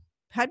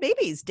 had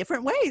babies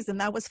different ways, and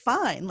that was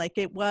fine. Like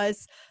it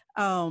was,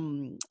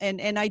 and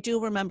I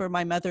do remember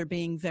my mother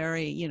being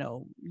very,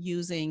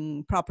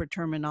 using proper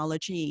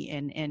terminology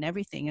and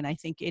everything. And I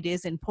think it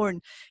is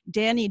important.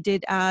 Danny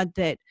did add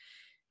that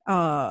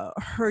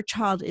her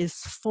child is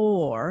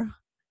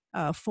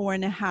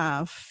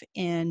 4.5,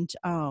 and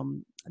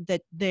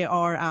that they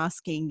are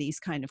asking these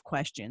kind of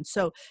questions.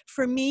 So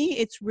for me,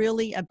 it's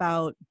really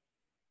about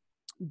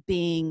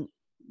being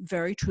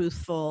very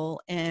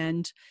truthful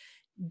and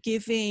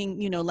giving,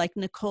 like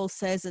Nichole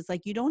says, it's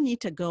like you don't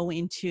need to go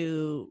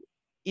into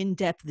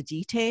in-depth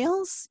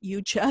details.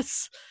 You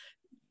just,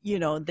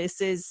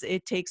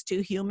 it takes two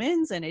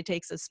humans and it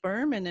takes a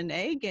sperm and an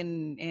egg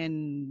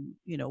and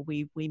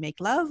we make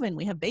love and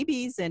we have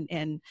babies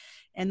and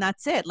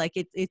that's it. Like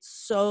it's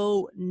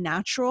so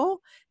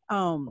natural.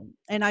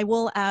 And I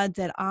will add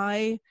that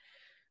I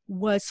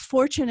was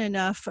fortunate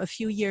enough a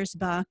few years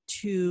back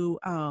to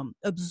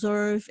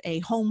observe a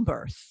home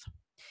birth.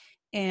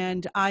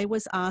 And I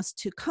was asked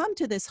to come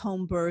to this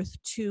home birth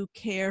to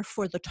care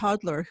for the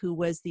toddler who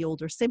was the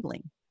older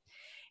sibling.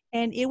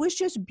 And it was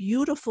just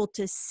beautiful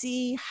to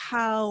see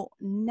how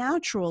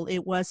natural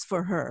it was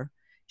for her.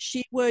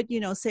 She would,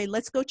 say,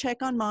 let's go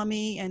check on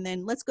mommy, and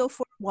then let's go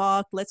for a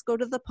walk, let's go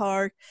to the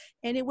park.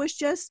 And it was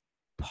just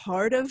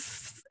part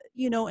of,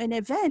 an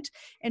event.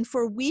 And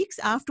for weeks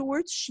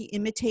afterwards, she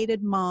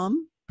imitated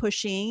mom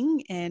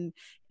pushing and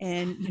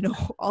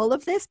all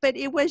of this, but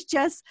it was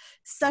just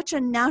such a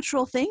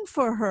natural thing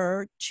for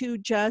her to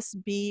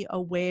just be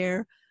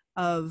aware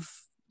of.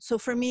 So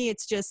for me,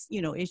 it's just,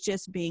 it's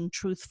just being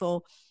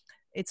truthful.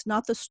 It's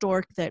not the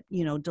stork that,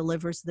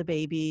 delivers the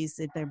babies.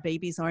 Their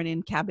babies aren't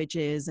in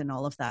cabbages and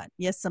all of that.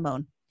 Yes,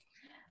 Simone.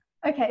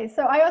 Okay,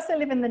 so I also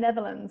live in the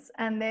Netherlands,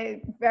 and they're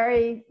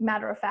very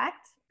matter of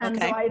fact. And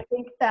Okay. so I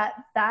think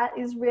that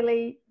is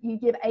really, you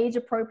give age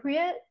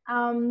appropriate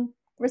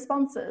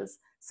responses.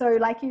 So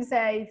like you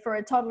say, for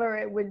a toddler,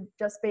 it would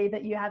just be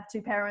that you have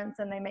two parents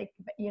and they make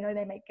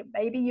a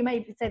baby. You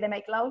may say they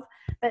make love,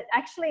 but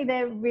actually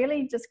they're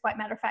really just quite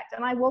matter of fact.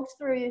 And I walked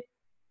through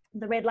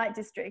the red light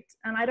district,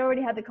 and I'd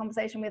already had the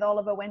conversation with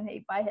Oliver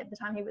by the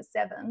time he was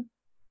 7,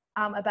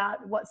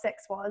 about what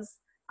sex was.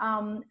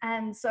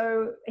 And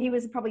so he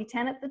was probably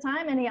 10 at the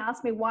time, and he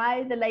asked me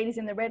why the ladies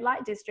in the red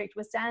light district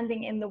were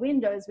standing in the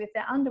windows with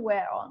their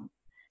underwear on.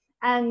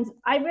 And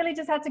I really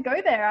just had to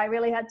go there. I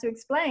really had to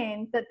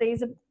explain that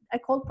these are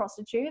called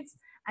prostitutes.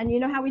 And you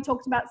know how we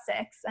talked about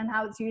sex and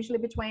how it's usually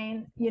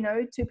between,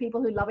 two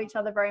people who love each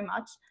other very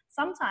much.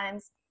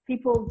 Sometimes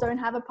people don't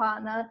have a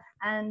partner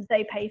and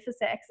they pay for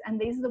sex. And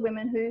these are the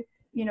women who,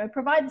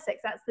 provide the sex.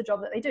 That's the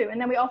job that they do. And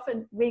then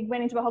we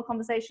went into a whole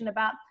conversation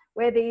about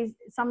where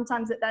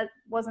sometimes that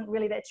wasn't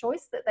really their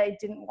choice, that they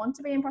didn't want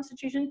to be in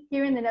prostitution.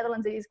 Here in the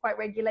Netherlands, it is quite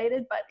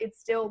regulated, but it's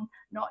still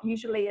not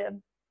usually a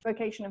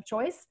vocation of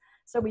choice.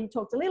 So we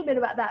talked a little bit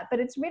about that, but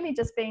it's really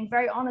just being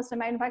very honest and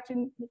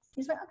manufacturing.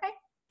 He's like, okay.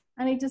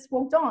 And he just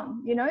walked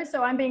on,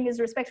 so I'm being as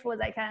respectful as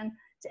I can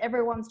to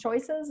everyone's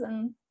choices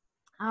and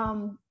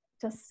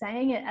just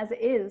saying it as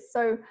it is.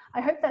 So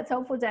I hope that's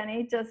helpful,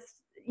 Danny.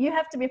 You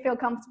have to feel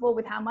comfortable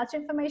with how much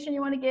information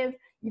you want to give.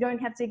 You don't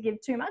have to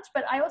give too much.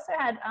 But I also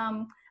had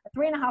a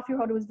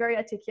 3.5-year-old who was very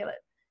articulate,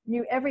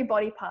 knew every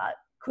body part,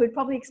 could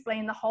probably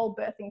explain the whole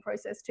birthing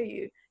process to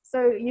you.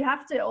 So you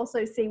have to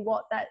also see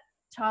what that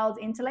child's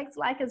intellect's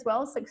like as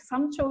well. So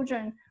some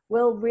children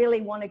will really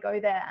want to go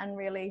there and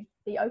really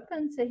be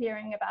open to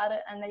hearing about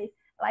it. And they,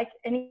 like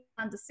anyone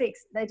under 6,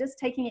 they're just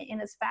taking it in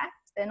as fact.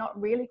 They're not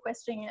really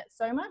questioning it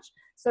so much.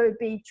 So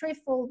be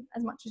truthful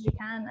as much as you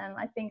can. And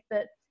I think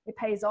that it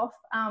pays off.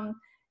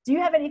 Do you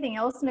have anything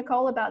else,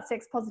 Nichole, about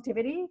sex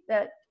positivity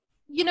that?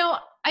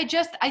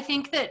 I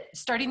think that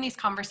starting these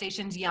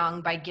conversations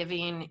young by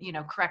giving,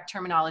 correct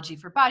terminology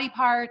for body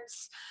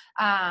parts,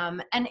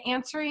 and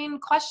answering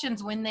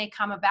questions when they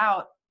come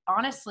about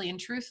honestly and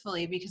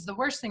truthfully, because the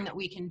worst thing that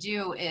we can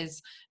do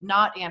is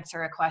not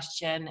answer a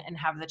question and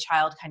have the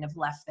child kind of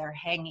left there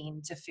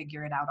hanging to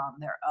figure it out on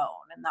their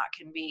own. And that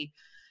can be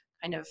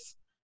kind of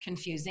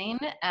confusing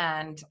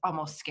and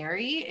almost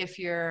scary if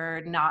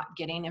you're not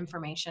getting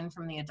information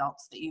from the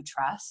adults that you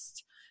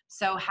trust.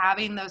 So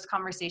having those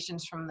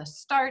conversations from the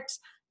start,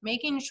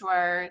 making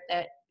sure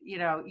that,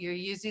 you're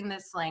using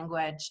this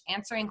language,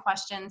 answering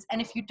questions.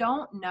 And if you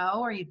don't know,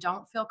 or you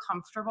don't feel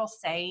comfortable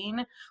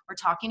saying or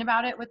talking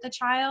about it with the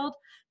child,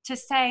 to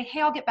say,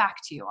 hey, I'll get back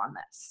to you on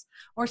this,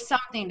 or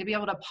something, to be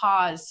able to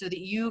pause so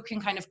that you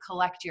can kind of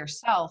collect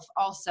yourself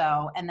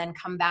also, and then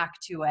come back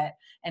to it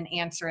and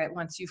answer it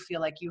once you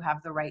feel like you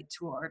have the right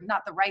tool, or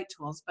not the right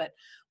tools, but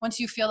once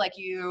you feel like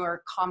you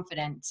are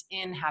confident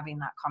in having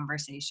that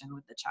conversation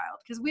with the child.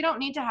 Because we don't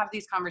need to have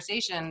these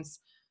conversations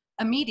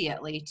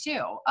immediately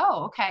too.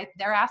 Oh, okay,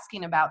 they're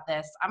asking about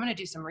this. I'm going to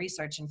do some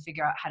research and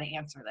figure out how to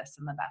answer this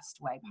in the best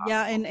way possible.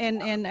 Yeah,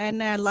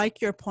 and I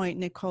like your point,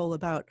 Nichole,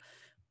 about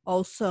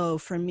also,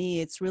 for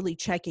me, it's really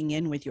checking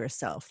in with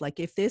yourself. Like,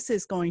 if this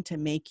is going to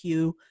make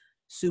you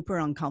super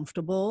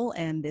uncomfortable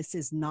and this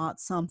is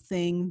not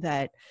something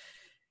that,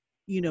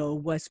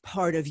 was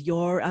part of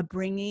your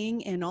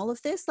upbringing and all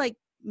of this, like,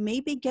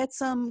 maybe get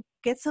some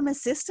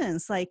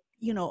assistance, like,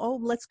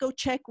 let's go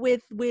check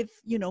with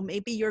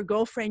maybe your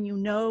girlfriend,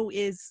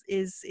 is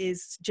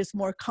just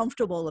more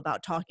comfortable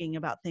about talking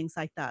about things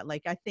like that.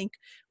 Like, I think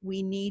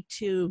we need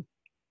to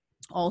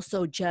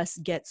also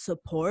just get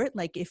support.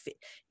 Like, if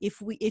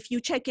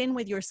you check in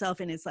with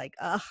yourself and it's like,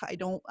 I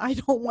don't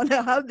want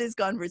to have this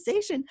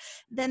conversation,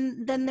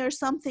 then there's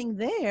something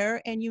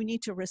there and you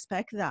need to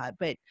respect that.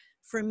 But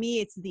for me,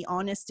 it's the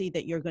honesty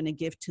that you're going to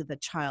give to the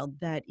child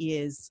that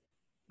is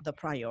the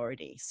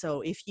priority.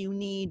 So if you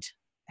need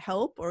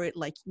help, or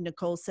like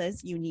Nichole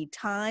says, you need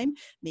time,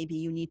 maybe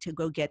you need to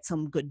go get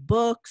some good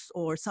books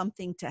or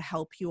something to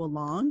help you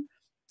along,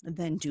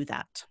 then do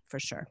that for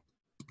sure.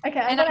 Okay,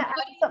 I'm going to add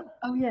some.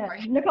 Oh yeah,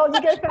 Nichole,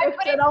 you go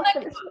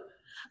first.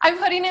 I'm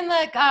putting in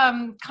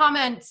the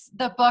comments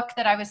the book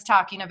that I was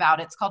talking about.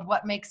 It's called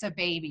What Makes a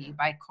Baby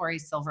by Corey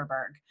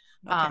Silverberg.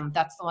 Okay.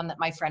 That's the one that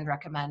my friend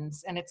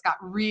recommends. And it's got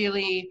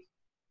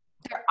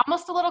they're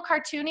almost a little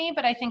cartoony,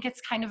 but I think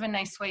it's kind of a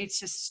nice way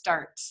to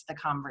start the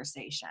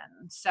conversation.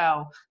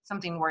 So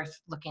something worth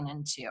looking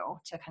into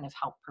to kind of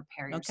help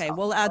prepare yourself. Okay,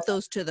 we'll add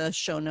those to the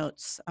show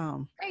notes.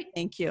 Great.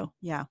 Thank you.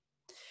 Yeah.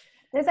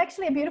 There's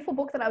actually a beautiful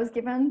book that I was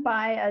given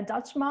by a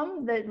Dutch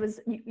mom that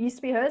used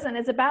to be hers, and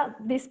it's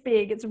about this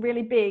big. It's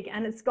really big,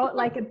 and it's got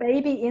like a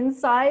baby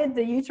inside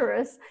the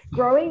uterus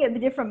growing at the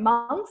different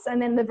months,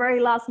 and then the very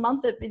last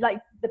month that like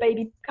the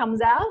baby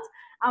comes out.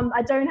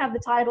 I don't have the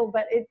title,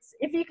 but it's,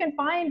 if you can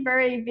find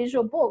very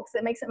visual books,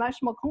 it makes it much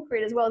more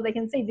concrete as well. They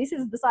can see this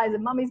is the size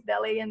of mummy's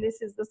belly and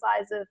this is the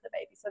size of the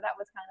baby. So that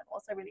was kind of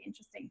also really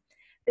interesting.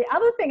 The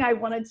other thing I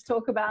wanted to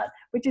talk about,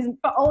 which is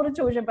for older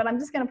children, but I'm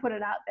just going to put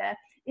it out there,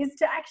 is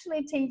to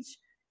actually teach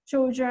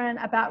children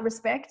about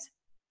respect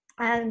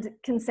and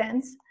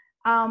consent,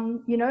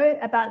 you know,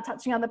 about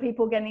touching other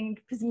people, getting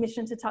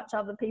permission to touch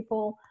other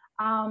people,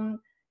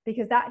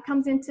 because that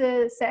comes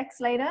into sex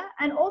later.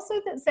 And also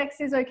that sex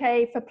is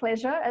okay for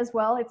pleasure as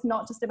well. It's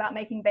not just about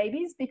making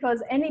babies,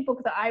 because any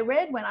book that I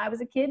read when I was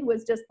a kid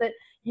was just that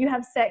you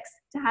have sex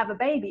to have a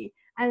baby.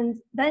 And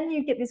then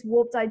you get this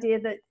warped idea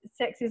that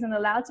sex isn't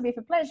allowed to be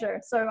for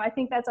pleasure. So I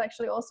think that's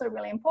actually also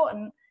really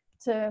important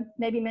to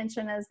maybe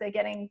mention as they're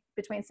getting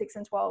between 6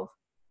 and 12.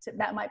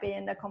 That might be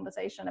in the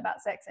conversation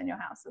about sex in your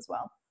house as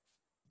well.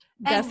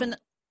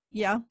 Definitely.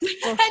 Yeah.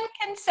 And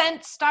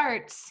consent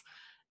starts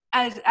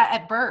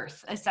at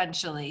birth,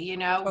 essentially. You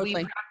know, Totally.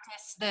 we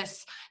practice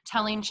this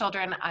telling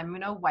children, I'm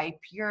going to wipe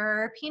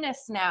your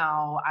penis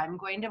now. I'm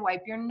going to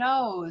wipe your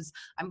nose.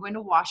 I'm going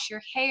to wash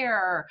your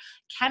hair.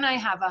 Can I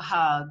have a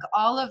hug?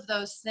 All of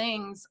those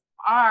things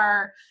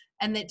are,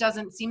 and it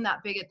doesn't seem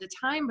that big at the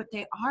time, but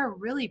they are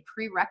really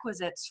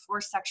prerequisites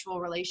for sexual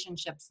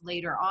relationships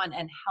later on,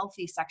 and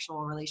healthy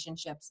sexual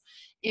relationships,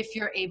 if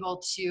you're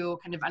able to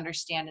kind of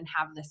understand and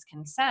have this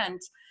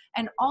consent.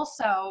 And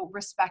also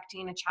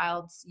respecting a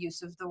child's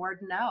use of the word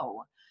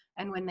no.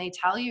 And when they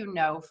tell you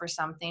no for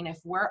something, if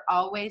we're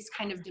always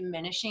kind of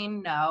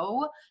diminishing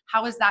no,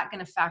 how is that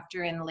going to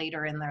factor in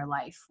later in their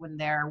life when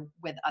they're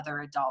with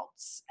other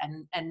adults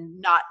and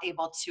not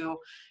able to,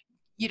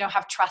 you know,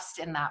 have trust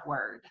in that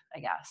word, I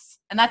guess.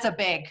 And that's a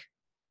big,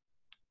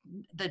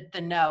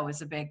 the no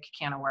is a big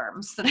can of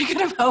worms that I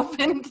could have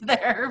opened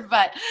there,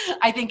 but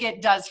I think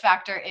it does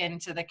factor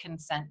into the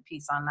consent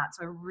piece on that.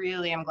 So I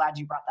really am glad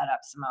you brought that up,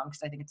 Simone,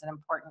 because I think it's an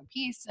important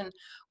piece. And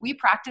we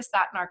practice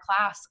that in our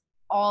class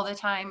all the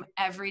time,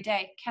 every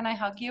day. Can I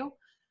hug you?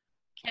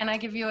 Can I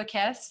give you a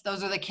kiss?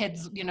 Those are the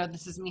kids, you know,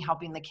 this is me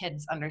helping the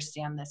kids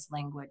understand this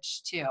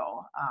language too.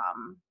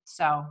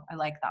 So I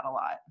like that a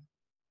lot.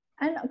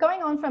 And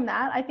going on from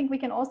that, I think we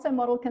can also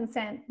model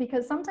consent,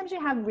 because sometimes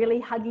you have really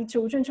huggy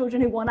children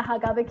who want to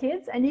hug other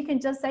kids, and you can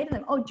just say to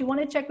them, oh, do you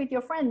want to check with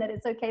your friend that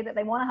it's okay that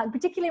they want to hug,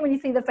 particularly when you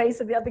see the face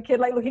of the other kid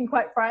like looking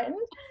quite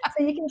frightened.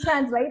 So you can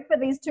translate for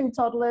these 2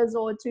 toddlers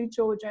or 2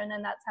 children,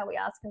 and that's how we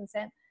ask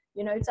consent,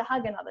 you know, to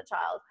hug another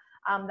child.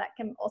 That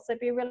can also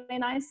be really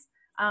nice.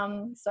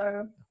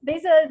 So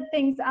these are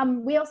things.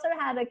 We also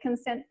had a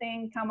consent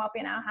thing come up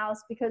in our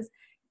house because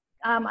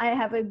I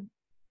have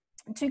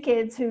 2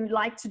 kids who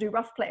like to do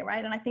rough play,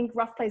 right? And I think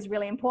rough play is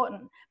really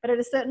important. But at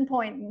a certain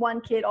point, one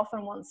kid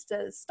often wants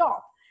to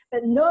stop.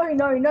 But no,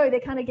 they're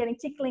kind of getting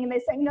tickling and they're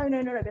saying, no.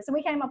 So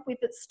we came up with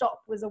that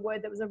stop was a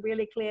word that was a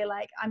really clear,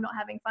 like, I'm not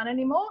having fun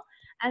anymore.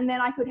 And then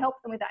I could help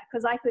them with that,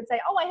 because I could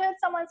say, oh, I heard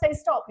someone say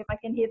stop, if I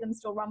can hear them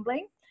still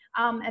rumbling.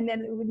 And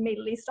then it would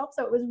immediately stop.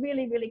 So it was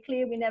really, really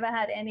clear. We never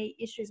had any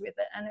issues with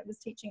it. And it was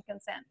teaching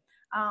consent.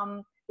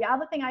 The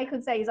other thing I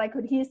could say is I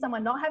could hear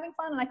someone not having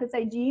fun and I could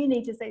say, do you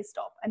need to say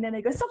stop? And then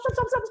they go, stop.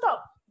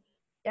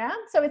 Yeah.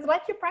 So it's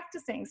like you're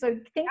practicing. So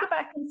think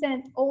about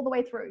consent all the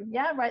way through.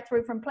 Yeah. Right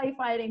through from play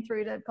fighting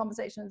through to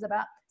conversations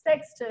about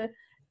sex to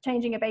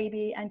changing a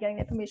baby and getting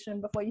their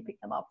permission before you pick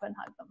them up and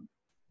hug them.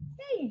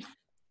 Yay.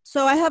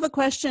 So I have a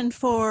question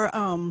for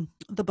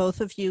the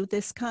both of you.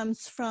 This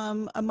comes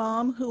from a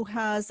mom who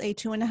has a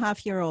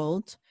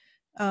 2.5-year-old.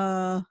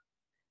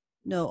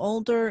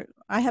 Older.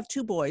 I have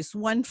 2 boys,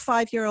 one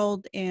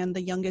 5-year-old and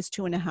the youngest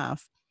 2.5.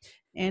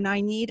 And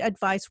I need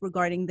advice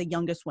regarding the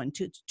youngest one,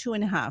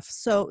 2.5.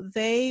 So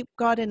they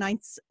got an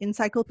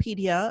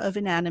encyclopedia of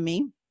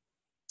anatomy,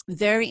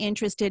 very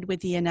interested with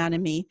the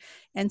anatomy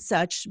and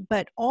such,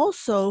 but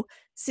also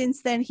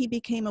since then he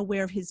became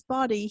aware of his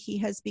body, he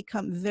has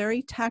become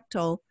very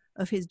tactile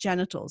of his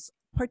genitals,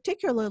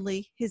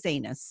 particularly his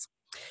anus.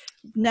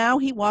 Now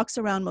he walks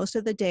around most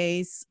of the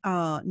days,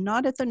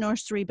 not at the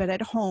nursery, but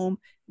at home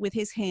with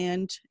his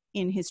hand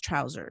in his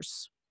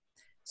trousers.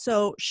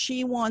 So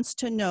she wants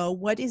to know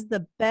what is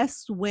the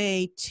best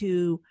way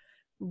to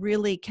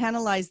really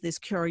canalize this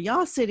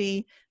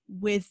curiosity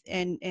with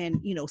and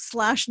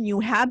slash new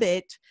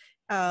habit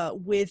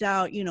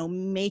without,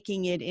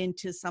 making it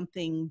into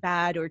something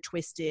bad or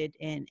twisted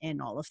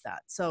and all of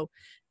that. So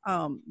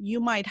you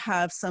might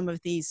have some of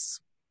these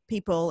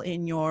people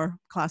in your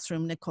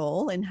classroom,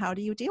 Nichole, and how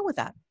do you deal with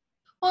that?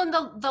 Well,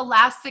 and the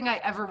last thing I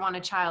ever want a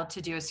child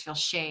to do is feel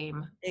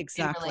shame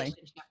Exactly. in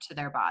relationship to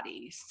their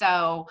body.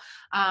 So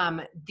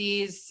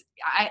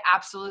I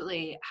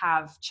absolutely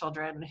have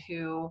children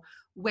who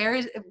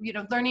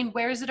learning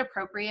where is it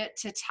appropriate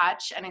to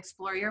touch and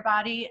explore your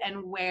body,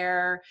 and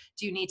where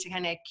do you need to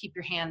kind of keep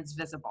your hands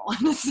visible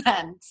in a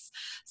sense.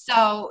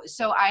 So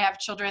I have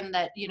children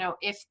that,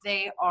 if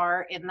they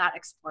are in that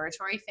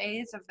exploratory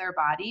phase of their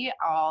body,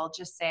 I'll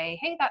just say,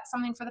 hey, that's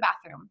something for the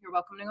bathroom. You're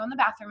welcome to go in the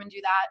bathroom and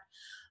do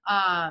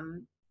that.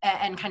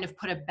 And kind of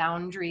put a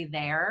boundary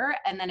there.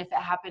 And then if it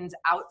happens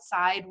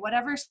outside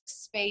whatever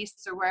space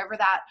or wherever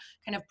that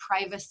kind of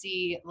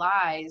privacy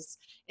lies,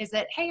 is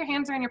that, hey, your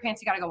hands are in your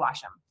pants, you got to go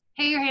wash them.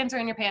 Hey, your hands are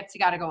in your pants, you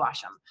got to go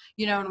wash them.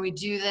 And we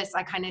do this,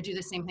 I kind of do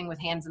the same thing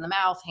with hands in the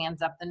mouth,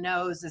 hands up the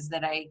nose, is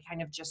that I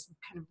kind of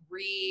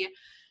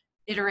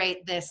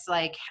reiterate this,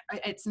 like,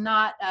 it's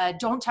not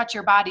don't touch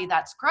your body,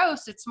 that's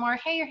gross. It's more,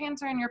 hey, your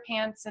hands are in your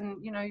pants, and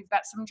you've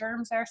got some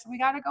germs there, so we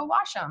got to go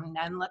wash them,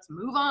 and let's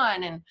move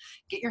on and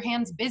get your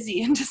hands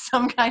busy into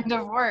some kind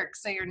of work,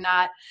 so you're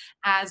not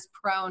as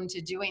prone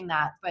to doing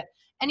that. But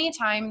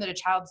anytime that a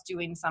child's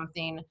doing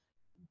something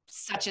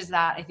such as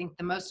that, I think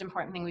the most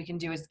important thing we can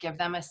do is give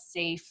them a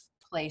safe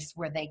place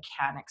where they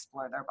can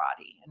explore their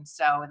body. And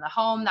so in the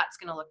home, that's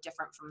going to look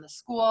different from the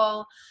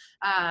school.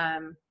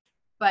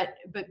 But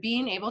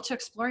being able to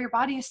explore your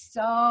body is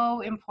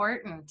so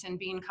important, and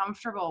being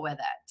comfortable with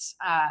it.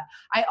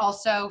 I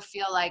also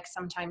feel like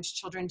sometimes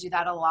children do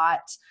that a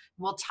lot.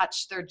 Will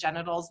touch their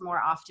genitals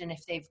more often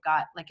if they've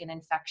got like an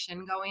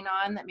infection going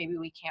on that maybe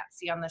we can't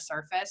see on the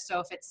surface. So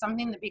if it's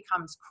something that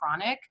becomes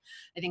chronic,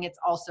 I think it's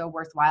also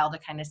worthwhile to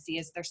kind of see,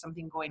 is there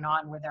something going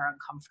on where they're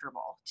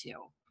uncomfortable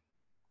too.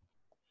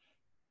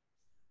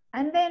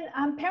 And then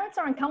parents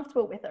are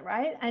uncomfortable with it,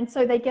 right? And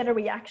so they get a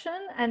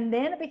reaction, and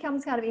then it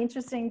becomes kind of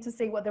interesting to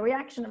see what the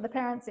reaction of the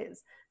parents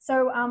is.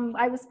 So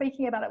I was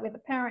speaking about it with a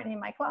parent in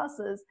my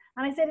classes,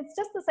 and I said, it's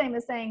just the same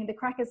as saying the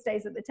cracker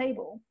stays at the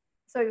table.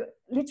 So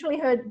literally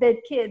their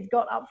kid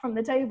got up from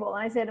the table,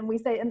 and I said, and we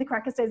say, and the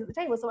cracker stays at the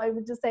table. So I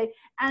would just say,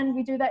 and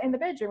we do that in the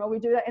bedroom, or we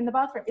do that in the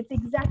bathroom. It's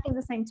exactly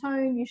the same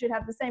tone. You should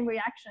have the same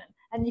reaction,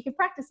 and you can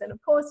practice it. Of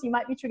course, you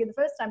might be triggered the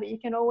first time, but you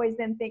can always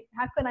then think,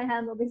 how can I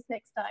handle this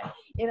next time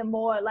in a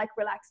more like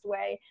relaxed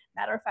way,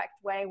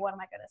 matter-of-fact way? What am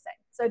I going to say?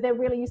 So they're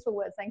really useful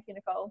words. Thank you,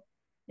 Nichole.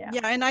 Yeah,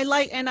 and I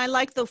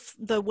like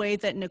the way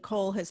that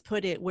Nichole has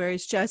put it, where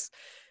it's just,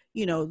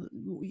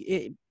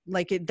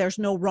 there's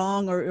no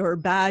wrong or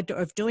bad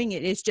of doing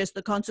it. It's just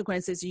the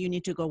consequences. You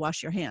need to go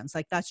wash your hands.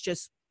 Like that's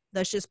just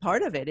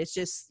part of it. It's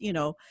just,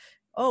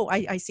 oh,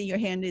 I see your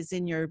hand is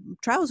in your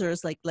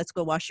trousers. Like, let's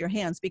go wash your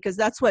hands, because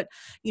that's what,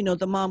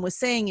 the mom was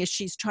saying, is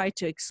she's tried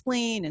to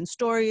explain and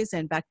stories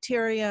and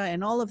bacteria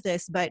and all of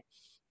this, but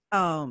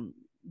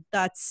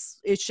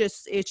it's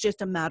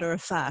just a matter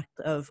of fact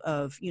of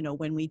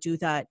when we do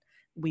that,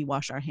 we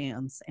wash our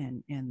hands,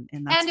 and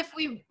that's, and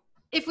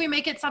if we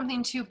make it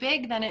something too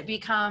big, then it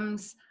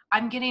becomes,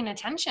 I'm getting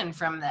attention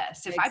from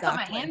this. If exactly. I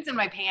put my hands in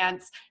my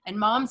pants and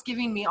mom's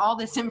giving me all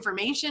this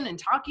information and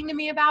talking to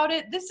me about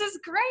it, this is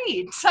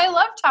great. I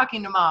love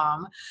talking to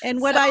mom.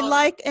 And what I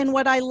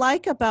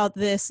like about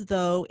this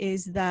though,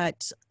 is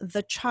that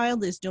the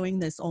child is doing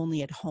this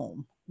only at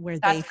home, where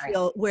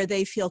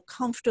they feel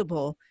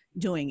comfortable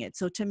doing it.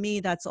 So to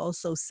me, that's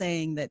also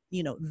saying that,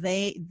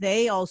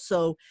 they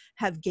also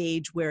have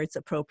gauged where it's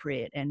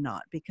appropriate and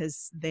not,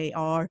 because they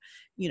are,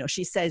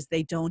 she says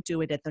they don't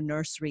do it at the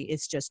nursery,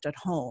 it's just at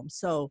home.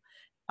 So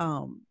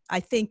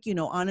I think,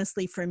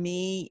 honestly, for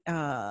me,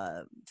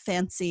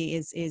 fancy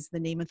is the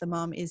name of the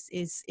mom, is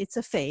it's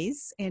a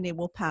phase and it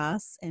will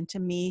pass. And to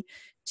me,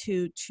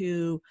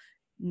 to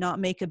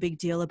not make a big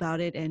deal about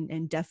it,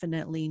 and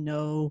definitely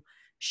no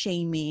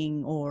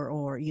shaming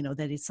or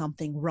that it's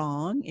something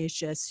wrong. It's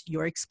just,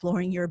 you're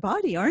exploring your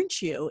body,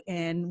 aren't you?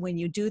 And when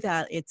you do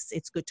that,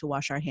 it's good to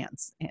wash our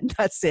hands, and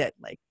that's it.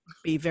 Like,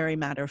 be very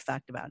matter of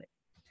fact about it.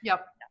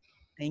 Yep.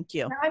 Thank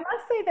you. Now, I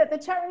must say that the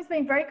chat room's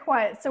been very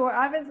quiet. So we're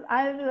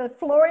either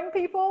flooring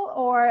people,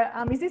 or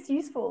is this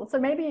useful? So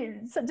maybe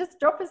just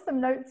drop us some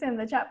notes in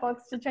the chat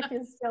box to check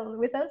you're still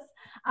with us.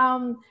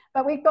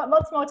 But we've got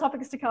lots more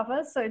topics to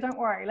cover, so don't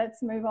worry,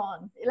 let's move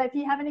on. If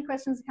you have any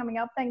questions coming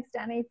up, thanks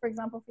Danny, for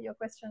example, for your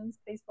questions,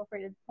 please feel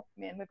free to pop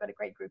them in. We've got a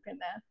great group in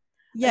there.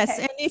 Yes,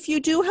 Okay. and if you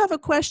do have a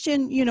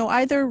question,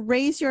 either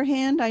raise your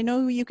hand. I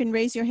know you can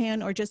raise your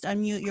hand, or just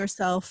unmute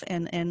yourself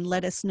and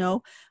let us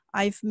know.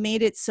 I've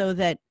made it so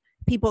that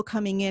people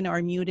coming in are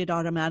muted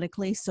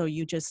automatically, so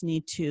you just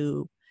need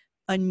to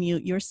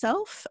unmute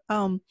yourself.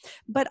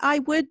 But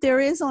there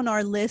is on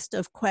our list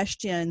of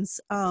questions,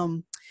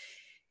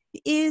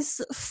 is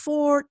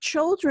for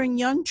children,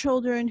 young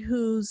children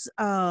whose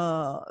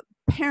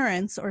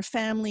parents or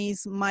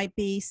families might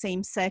be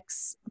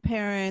same-sex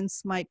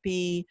parents, might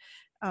be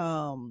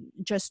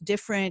just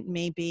different,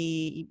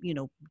 maybe,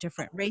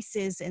 different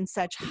races and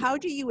such. How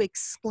do you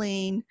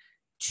explain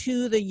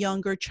to the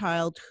younger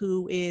child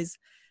who is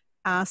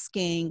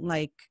asking,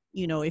 like,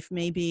 if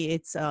maybe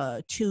it's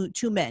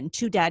two men,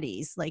 two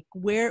daddies, like,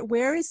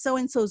 where is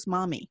so-and-so's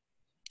mommy?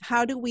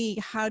 How do we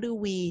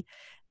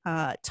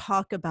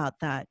talk about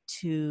that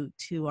to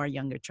our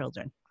younger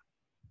children?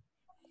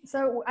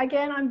 So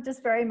again, I'm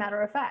just very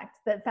matter of fact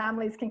that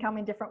families can come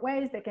in different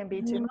ways. There can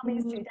be two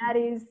mummies, two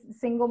daddies,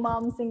 single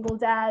mom, single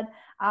dad,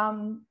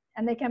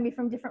 and they can be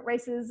from different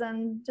races,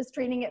 and just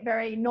treating it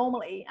very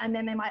normally. And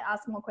then they might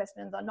ask more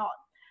questions or not.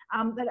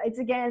 But it's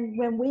again,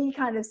 when we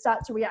kind of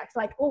start to react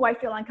like, oh, I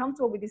feel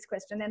uncomfortable with this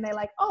question. Then they're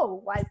like,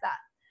 oh, why is that?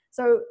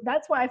 So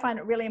that's why I find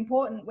it really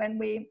important when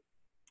we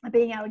are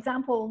being our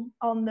example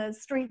on the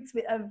streets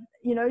of,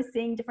 you know,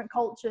 seeing different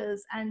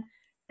cultures, and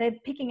they're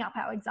picking up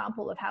our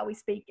example of how we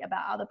speak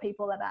about other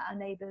people, about our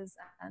neighbors,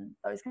 and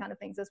those kind of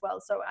things as well.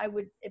 So I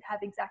would have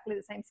exactly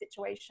the same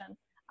situation,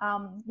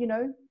 you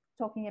know,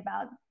 talking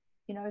about,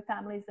 you know,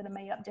 families that are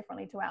made up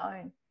differently to our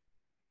own.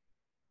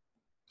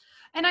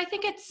 And I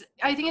think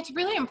it's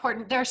really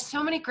important. There are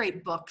so many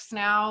great books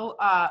now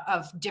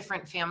of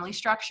different family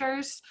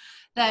structures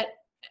that,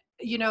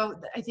 you know,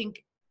 I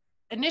think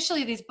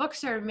initially these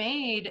books are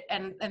made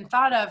and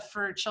thought of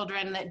for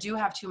children that do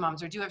have two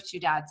moms or do have two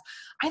dads.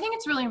 I think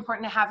it's really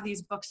important to have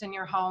these books in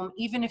your home,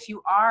 even if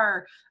you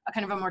are a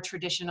kind of a more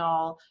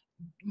traditional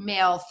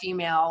male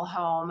female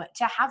home,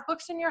 to have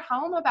books in your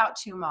home about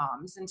two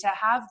moms, and to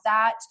have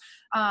that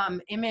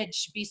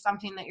image be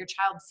something that your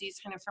child sees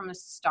kind of from the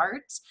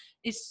start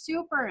is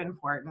super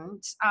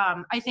important.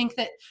 I think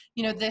that,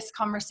 you know, this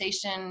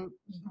conversation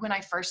when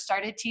I first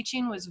started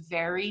teaching was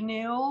very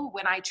new.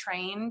 When I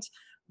trained,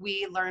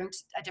 we learned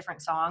a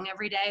different song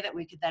every day that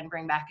we could then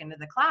bring back into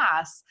the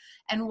class.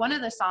 And one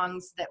of the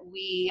songs that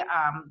we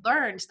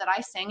learned that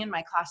I sang in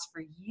my class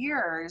for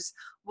years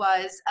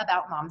was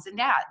about moms and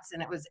dads.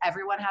 And it was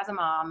everyone has a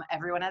mom,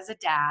 everyone has a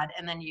dad.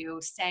 And then you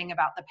sang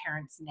about the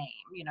parent's name,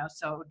 you know,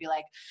 so it would be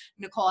like,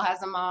 Nichole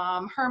has a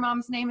mom, her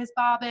mom's name is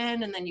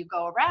Bobbin. And then you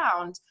go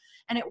around.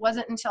 And it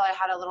wasn't until I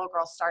had a little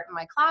girl start in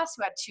my class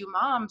who had two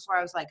moms where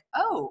I was like,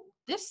 oh,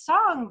 this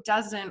song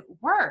doesn't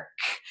work.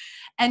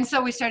 And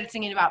so we started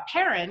singing about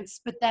parents,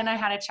 but then I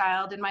had a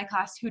child in my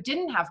class who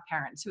didn't have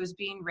parents, who was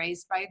being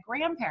raised by a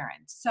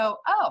grandparent. So,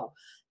 oh,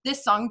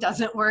 this song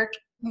doesn't work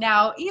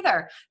now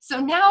either. So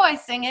now I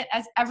sing it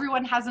as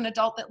everyone has an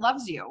adult that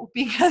loves you,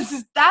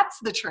 because that's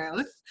the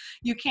truth.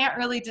 You can't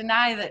really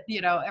deny that,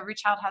 you know, every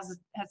child has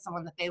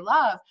someone that they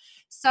love.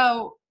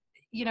 So,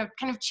 you know,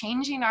 kind of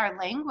changing our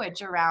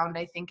language around,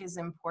 I think, is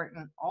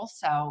important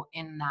also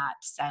in that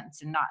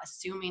sense, and not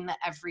assuming that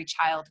every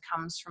child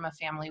comes from a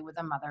family with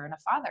a mother and a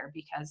father,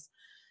 because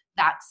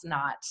that's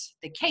not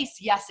the case.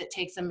 Yes, it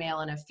takes a male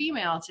and a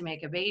female to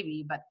make a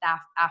baby, but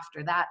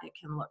after that, it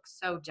can look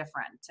so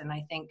different. And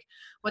I think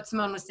what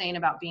Simone was saying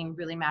about being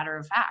really matter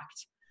of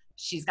fact,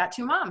 she's got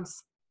two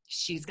moms,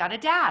 she's got a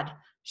dad,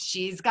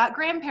 she's got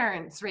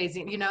grandparents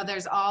raising, you know,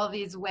 there's all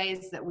these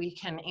ways that we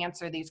can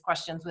answer these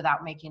questions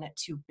without making it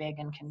too big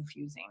and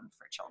confusing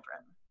for children.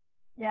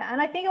 Yeah,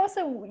 and I think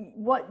also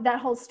what that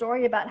whole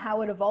story about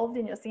how it evolved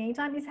in your singing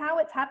time is how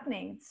it's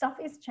happening. Stuff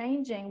is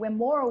changing. We're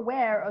more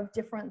aware of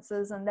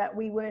differences, and that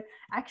we were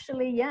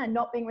actually,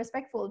 not being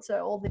respectful to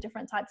all the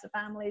different types of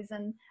families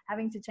and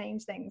having to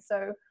change things.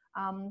 So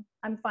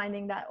I'm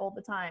finding that all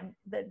the time,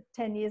 that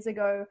 10 years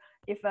ago,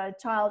 if a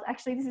child,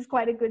 actually this is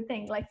quite a good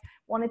thing, like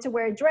wanted to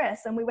wear a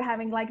dress, and we were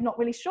having like not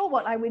really sure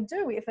what I would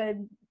do if a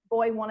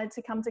boy wanted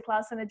to come to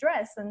class in a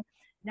dress. And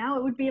now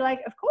it would be like,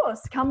 of course,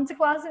 come to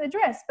class in a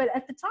dress. But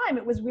at the time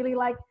it was really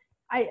like,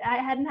 I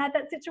hadn't had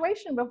that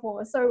situation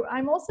before. So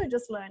I'm also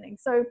just learning.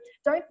 So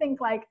don't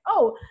think like,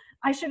 oh,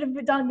 I should have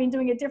been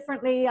doing it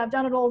differently, I've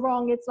done it all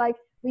wrong. It's like,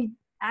 we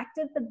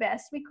acted the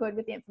best we could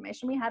with the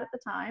information we had at the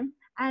time.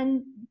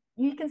 And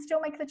you can still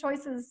make the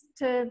choices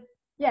to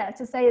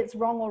say it's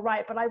wrong or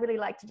right. But I really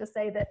like to just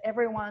say that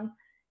everyone's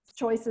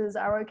choices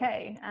are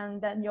okay.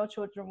 And then your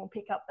children will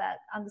pick up that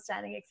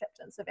understanding,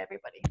 acceptance of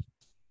everybody.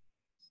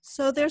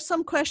 So there's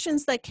some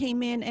questions that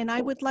came in, and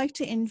I would like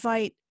to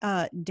invite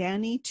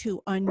Danny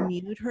to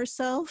unmute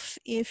herself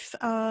if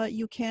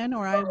you can,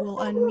 or I will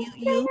unmute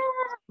you.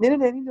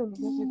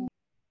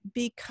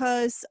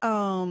 Because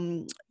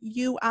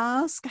you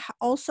ask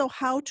also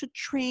how to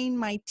train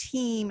my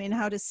team and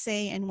how to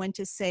say and when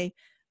to say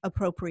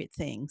appropriate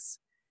things.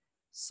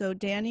 So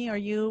Danny,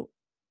 you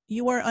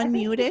are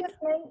unmuted?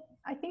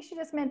 I think she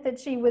just meant that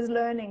she was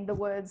learning the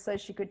words so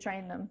she could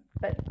train them.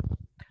 But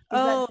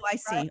oh, I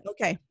see.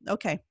 Right?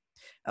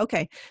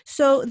 Okay.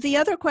 So the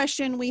other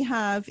question we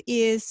have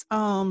is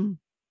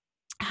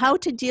how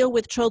to deal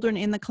with children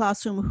in the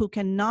classroom who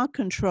cannot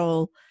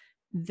control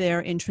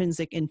their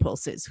intrinsic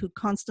impulses, who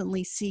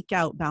constantly seek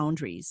out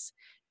boundaries.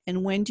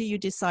 And when do you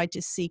decide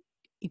to seek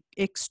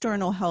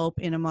external help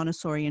in a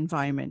Montessori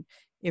environment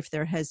if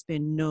there has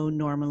been no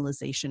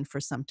normalization for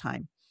some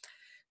time?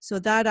 So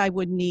that I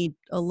would need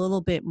a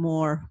little bit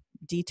more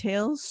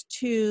details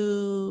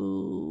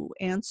to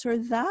answer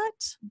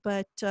that.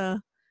 But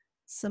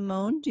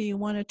Simone, do you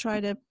want to try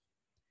to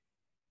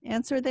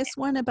answer this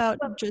one about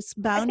just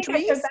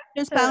boundaries?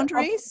 Just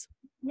boundaries?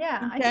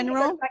 Yeah, in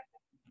general?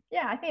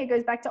 I think it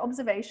goes back to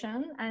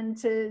observation and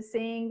to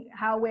seeing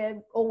how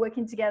we're all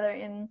working together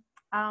in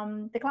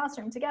the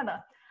classroom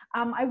together.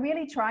 I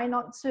really try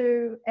not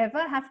to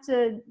ever have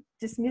to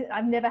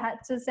I've never had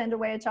to send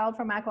away a child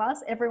from our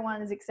class.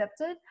 Everyone is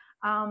accepted,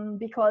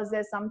 because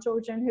there's some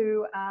children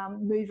who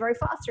move very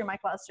fast through my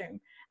classroom.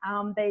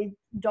 They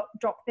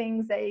drop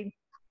things, they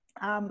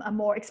are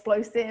more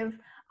explosive,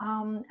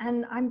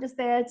 and I'm just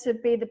there to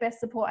be the best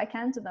support I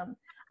can to them.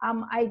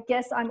 I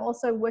guess I'm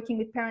also working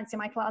with parents in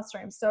my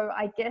classroom. So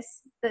I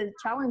guess the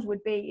challenge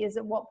would be is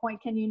at what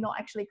point can you not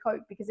actually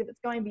cope? Because if it's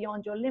going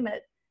beyond your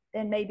limit,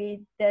 then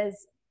maybe there's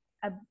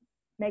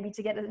maybe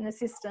to get an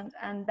assistant,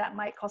 and that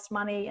might cost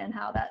money, and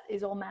how that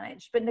is all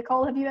managed. But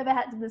Nichole, have you ever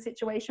had the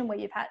situation where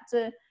you've had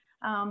to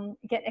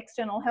get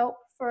external help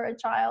for a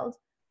child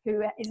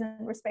who isn't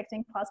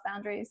respecting class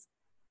boundaries?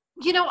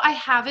 You know, I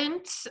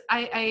haven't.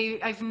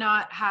 I've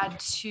not had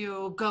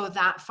to go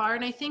that far.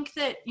 And I think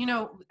that, you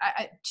know,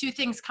 two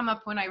things come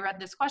up when I read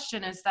this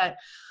question is that,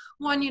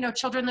 one, you know,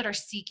 children that are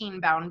seeking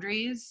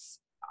boundaries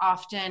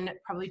often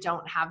probably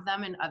don't have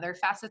them in other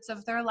facets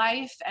of their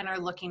life and are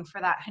looking for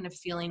that kind of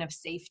feeling of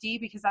safety,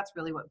 because that's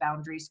really what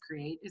boundaries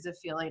create, is a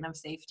feeling of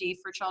safety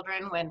for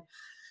children when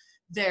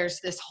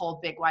there's this whole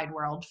big wide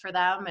world for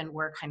them and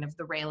we're kind of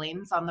the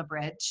railings on the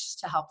bridge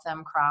to help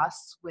them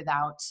cross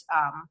without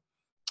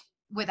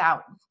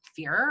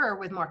fear or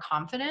with more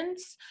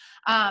confidence.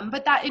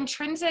 But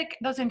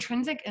those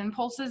intrinsic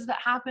impulses that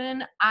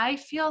happen, I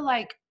feel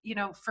like, you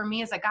know, for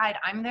me as a guide,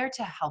 I'm there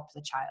to help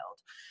the child.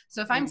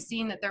 So if I'm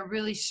seeing that they're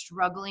really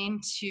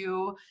struggling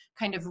to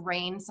kind of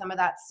rein some of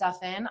that stuff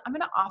in, I'm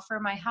going to offer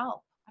my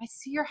help. I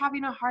see you're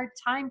having a hard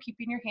time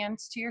keeping your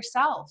hands to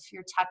yourself.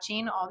 You're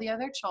touching all the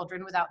other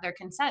children without their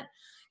consent.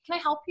 Can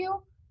I help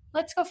you?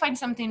 Let's go find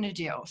something to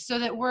do, so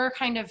that we're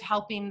kind of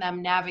helping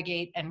them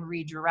navigate and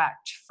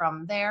redirect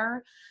from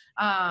there.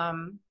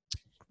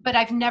 But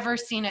I've never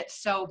seen it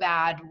so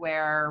bad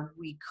where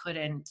we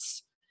couldn't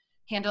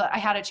handle it. I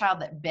had a child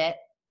that bit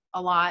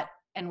a lot,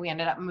 and we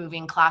ended up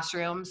moving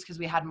classrooms because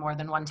we had more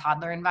than one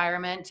toddler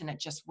environment, and it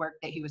just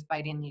worked that he was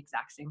biting the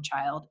exact same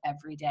child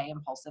every day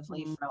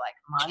impulsively for like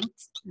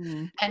months.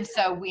 And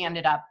so we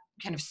ended up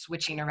kind of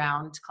switching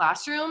around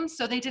classrooms.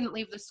 So they didn't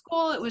leave the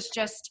school. It was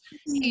just,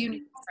 hey, you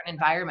need a different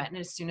environment. And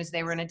as soon as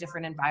they were in a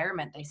different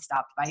environment, they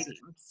stopped biting.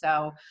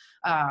 So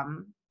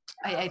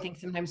I think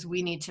sometimes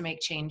we need to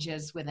make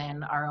changes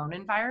within our own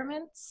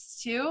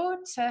environments too,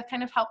 to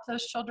kind of help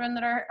those children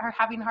that are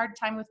having a hard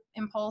time with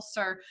impulse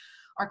or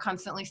are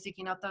constantly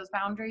seeking out those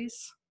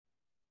boundaries.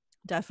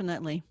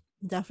 Definitely.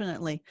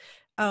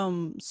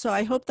 So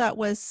I hope that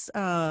was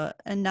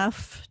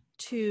enough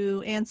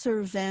to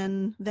answer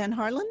Van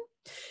Harlen.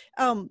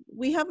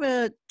 We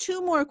have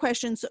two more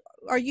questions.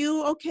 Are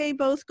you okay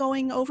both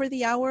going over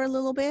the hour a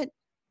little bit?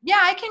 Yeah,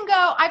 I can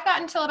go. I've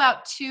got until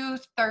about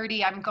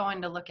 2:30. I'm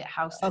going to look at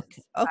houses.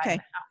 Okay.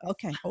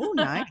 Oh,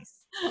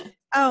 nice.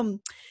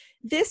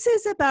 This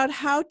is about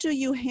how do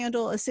you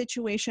handle a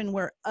situation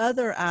where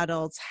other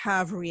adults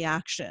have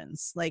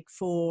reactions, like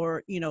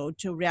for, you know,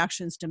 to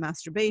reactions to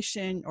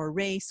masturbation or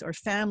race or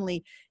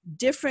family,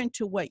 different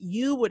to what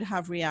you would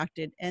have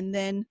reacted. And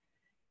then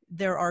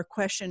there are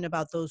questions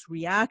about those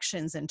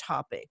reactions and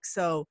topics.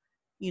 So,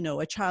 you know,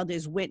 a child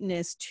is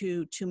witness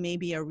to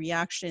maybe a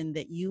reaction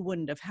that you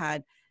wouldn't have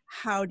had.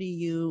 How do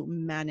you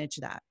manage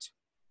that?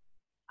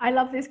 I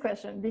love this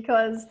question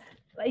because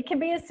it can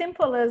be as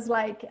simple as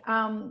like,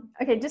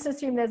 okay, just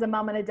assume there's a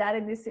mum and a dad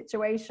in this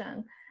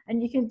situation.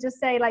 And you can just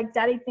say like,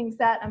 daddy thinks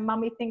that and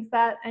mummy thinks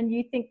that, and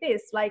you think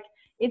this. Like,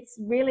 it's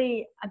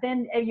really,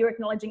 then you're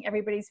acknowledging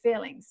everybody's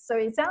feelings. So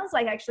it sounds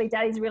like actually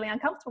daddy's really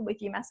uncomfortable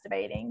with you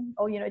masturbating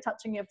or, you know,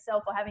 touching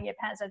yourself or having your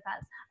pants on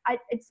pants.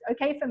 It's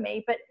okay for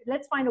me, but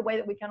let's find a way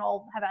that we can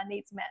all have our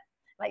needs met.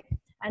 Like,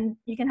 and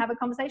you can have a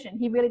conversation.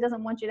 He really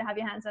doesn't want you to have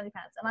your hands on your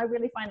pants. And I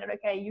really find it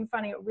okay. You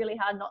finding it really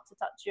hard not to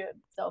touch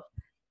yourself.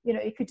 You know,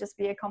 it could just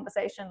be a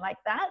conversation like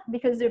that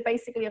because they're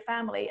basically a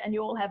family and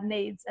you all have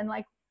needs. And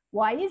like,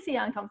 why is he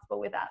uncomfortable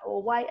with that?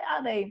 Or why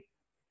are they,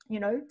 you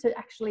know, to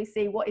actually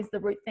see what is the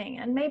root thing.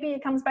 And maybe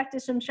it comes back to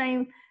some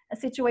shame, a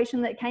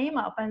situation that came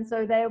up. And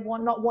so they're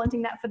not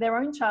wanting that for their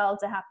own child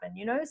to happen,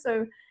 you know?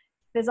 So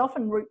there's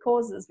often root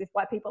causes with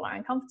why people are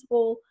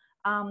uncomfortable.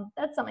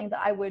 That's something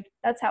that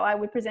that's how I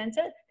would present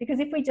it. Because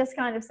if we just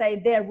kind of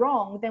say they're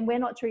wrong, then we're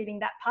not treating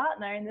that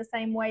partner in the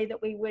same way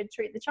that we would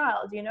treat the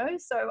child, you know?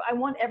 So I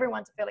want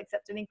everyone to feel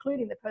accepted,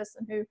 including the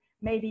person who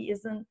maybe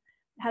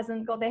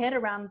hasn't got their head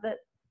around that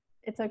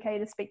it's okay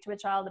to speak to a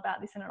child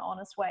about this in an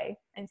honest way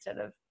instead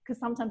of, because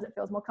sometimes it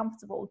feels more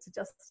comfortable to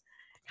just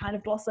kind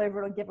of gloss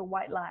over it or give a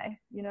white lie,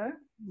 you know?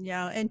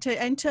 Yeah. And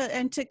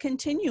to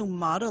continue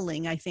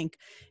modeling, I think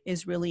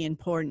is really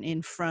important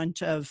in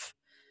front of,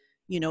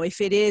 you know,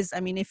 if it is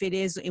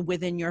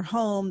within your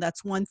home,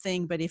 that's one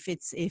thing, but if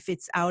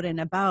it's out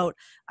and about,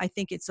 I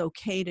think it's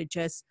okay to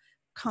just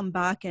come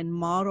back and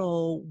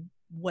model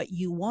what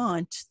you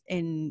want,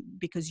 and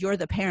because you're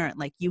the parent,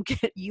 like you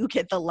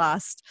get the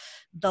last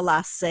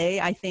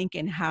say, I think,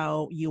 in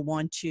how you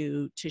want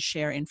to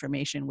share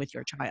information with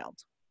your child.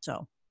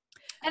 So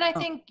And I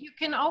think you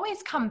can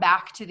always come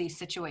back to these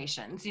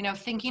situations, you know,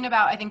 thinking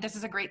about, I think this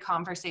is a great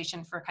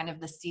conversation for kind of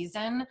the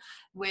season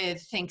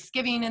with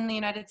Thanksgiving in the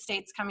United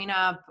States coming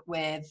up,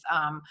 with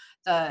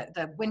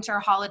the winter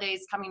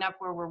holidays coming up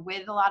where we're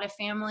with a lot of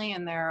family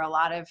and there are a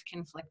lot of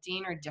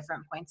conflicting or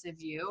different points of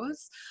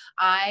views.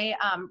 I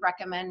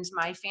recommend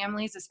my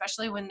families,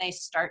 especially when they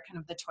start kind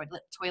of the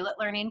toilet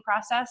learning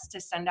process, to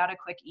send out a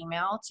quick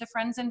email to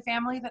friends and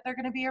family that they're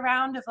going to be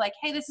around of like,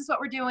 hey, this is what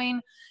we're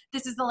doing.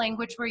 This is the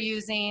language we're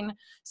using,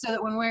 so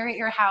that when we're at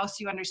your house,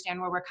 you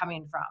understand where we're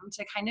coming from,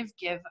 to kind of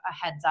give a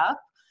heads up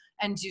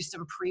and do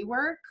some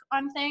pre-work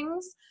on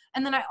things.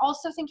 And then I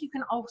also think you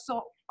can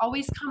also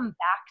always come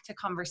back to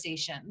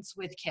conversations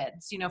with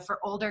kids. You know, for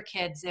older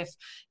kids, if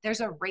there's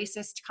a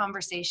racist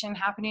conversation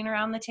happening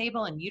around the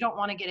table and you don't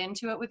want to get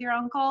into it with your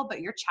uncle,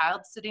 but your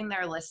child's sitting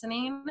there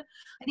listening,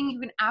 I think you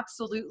can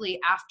absolutely,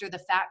 after the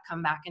fact,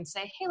 come back and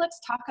say, hey, let's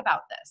talk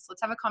about this.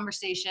 Let's have a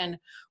conversation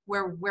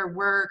where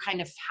we're kind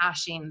of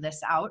hashing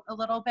this out a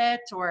little bit.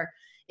 Or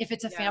if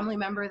it's a family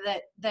member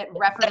that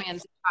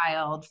reprimands a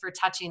child for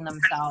touching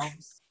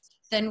themselves,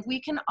 then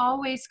we can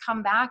always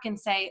come back and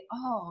say,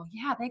 oh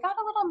yeah, they got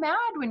a little mad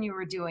when you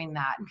were doing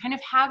that, and kind of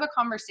have a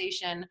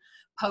conversation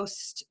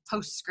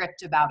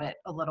postscript about it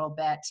a little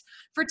bit.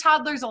 For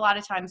toddlers, a lot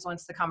of times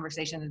once the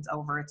conversation is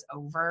over, it's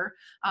over.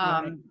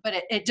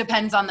 But it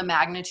depends on the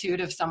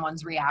magnitude of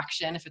someone's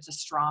reaction. If it's a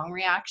strong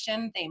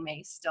reaction, they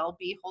may still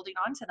be holding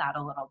on to that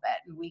a little bit,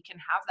 and we can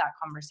have that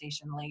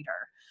conversation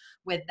later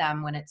with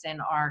them when it's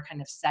in our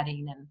kind of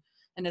setting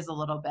and is a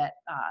little bit,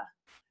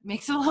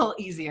 makes it a little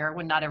easier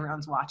when not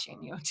everyone's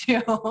watching you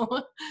too.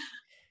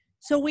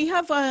 So we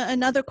have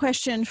another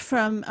question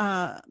from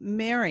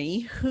Mary,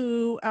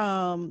 who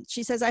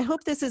she says, I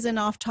hope this isn't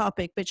off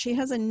topic, but she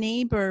has a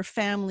neighbor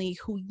family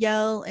who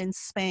yell and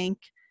spank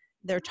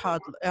their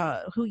toddler,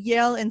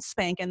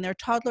 and their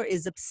toddler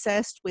is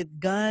obsessed with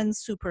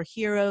guns,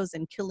 superheroes,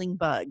 and killing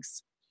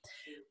bugs,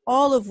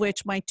 all of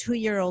which my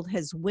 2-year-old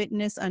has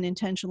witnessed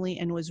unintentionally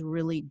and was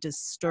really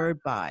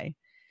disturbed by.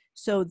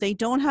 So they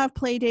don't have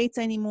play dates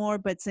anymore,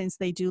 but since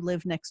they do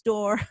live next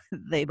door,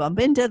 they bump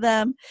into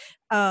them.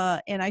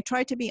 And I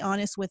try to be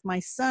honest with my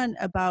son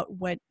about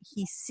what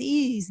he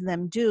sees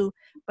them do,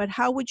 but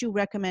how would you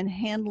recommend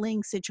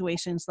handling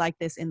situations like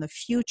this in the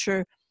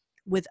future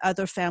with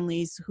other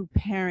families who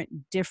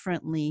parent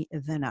differently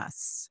than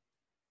us?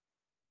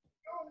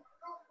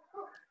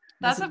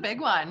 That's a big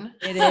one.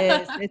 It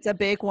is. It's a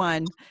big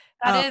one.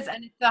 That is,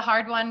 and it's a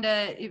hard one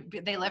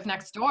they live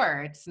next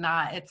door. It's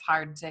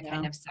hard to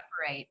kind of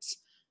separate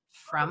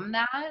from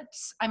that.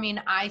 I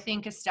mean, I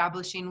think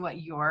establishing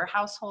what your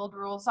household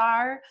rules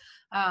are,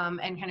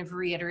 and kind of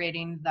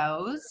reiterating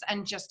those,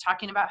 and just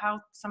talking about how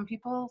some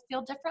people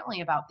feel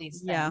differently about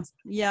these things.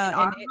 Yeah. In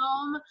our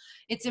home,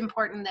 it's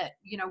important that,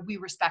 you know, we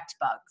respect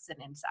bugs and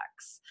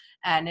insects.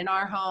 And in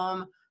our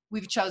home,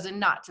 we've chosen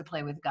not to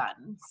play with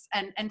guns.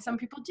 And some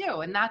people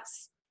do, and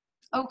that's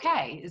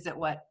okay. Is it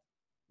what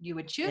you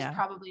would choose?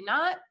 Probably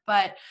not,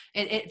 but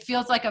it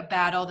feels like a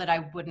battle that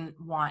I wouldn't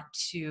want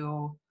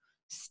to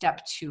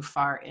step too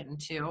far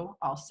into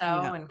also.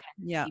 And kind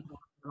of keep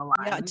the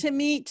line.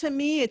 To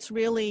me, it's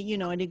really, you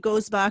know, and it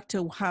goes back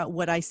to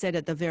what I said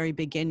at the very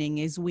beginning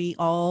is we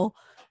all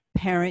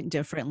parent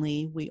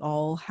differently. We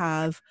all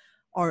have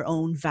our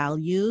own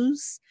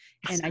values.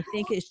 And I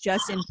think it's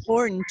just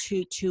important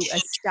to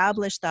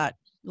establish that.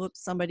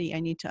 Whoops, I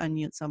need to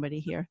unmute somebody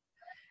here.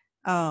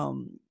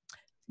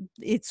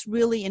 It's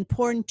really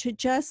important to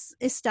just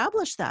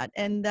establish that,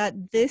 and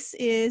that this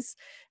is,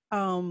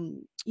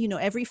 you know,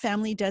 every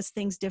family does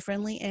things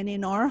differently. And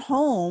in our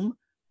home,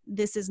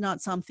 this is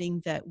not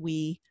something that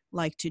we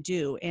like to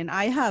do. And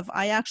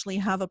I actually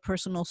have a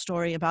personal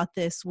story about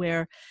this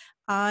where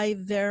I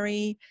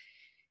very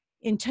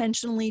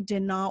intentionally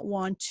did not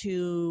want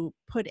to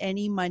put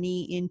any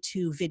money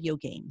into video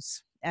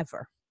games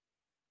ever.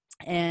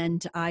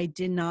 And I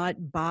did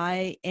not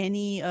buy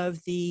any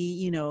of the,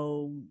 you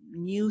know,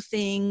 new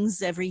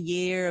things every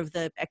year of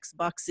the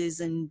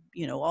Xboxes and,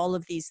 you know, all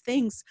of these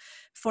things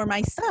for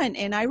my son.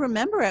 And I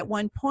remember at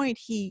one point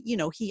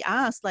he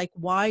asked, like,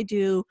 why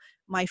do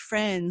my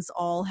friends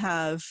all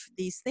have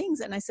these things?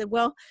 And I said,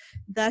 well,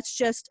 that's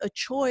just a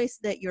choice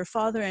that your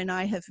father and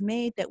I have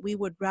made, that we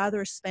would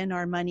rather spend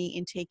our money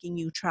in taking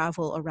you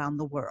travel around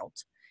the world.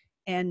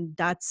 And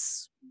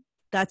that's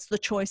the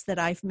choice that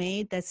I've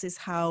made. This is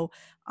how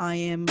I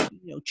am,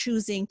 you know,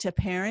 choosing to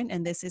parent,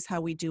 and this is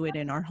how we do it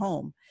in our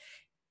home.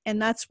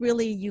 And that's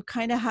really, you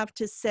kind of have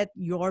to set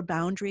your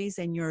boundaries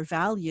and your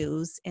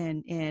values,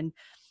 and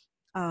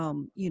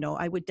you know,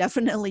 I would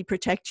definitely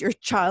protect your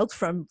child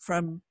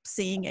from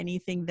seeing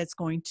anything that's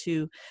going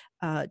to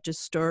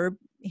disturb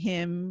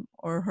him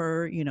or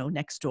her, you know,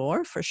 next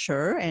door, for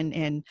sure.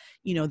 And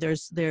you know,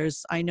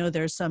 I know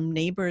there's some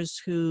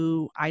neighbors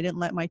who I didn't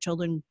let my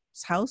children's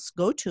house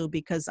go to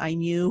because I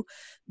knew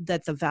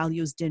that the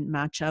values didn't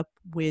match up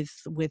with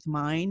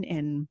mine.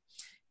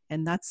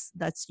 And that's,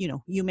 you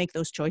know, you make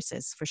those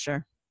choices for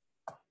sure.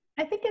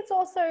 I think it's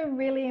also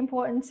really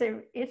important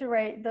to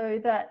iterate, though,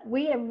 that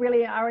we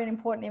really are an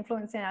important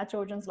influence in our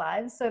children's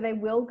lives. So they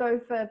will go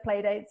for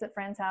play dates at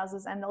friends'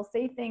 houses and they'll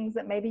see things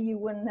that maybe you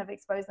wouldn't have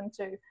exposed them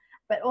to,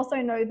 but also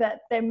know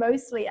that they're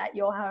mostly at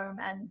your home,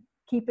 and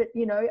keep it,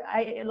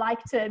 I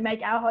like to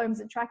make our homes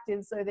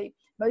attractive so that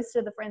most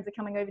of the friends are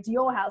coming over to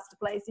your house to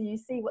play, so you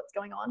see what's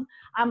going on.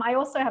 I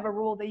also have a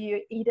rule that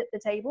you eat at the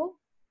table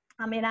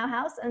in our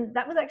house, and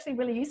that was actually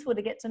really useful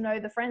to get to know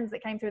the friends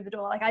that came through the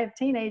door. Like, I have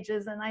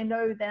teenagers and I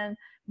know then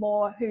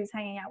more who's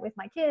hanging out with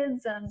my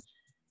kids, and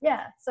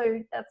yeah, so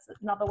that's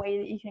another way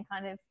that you can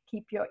kind of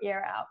keep your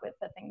ear out with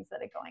the things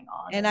that are going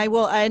on. And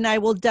I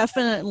will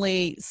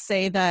definitely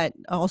say that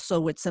also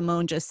what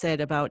Simone just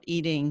said about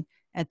eating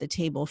at the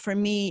table. For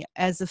me,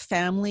 as a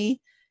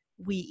family,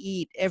 we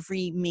eat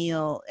every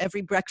meal,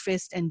 every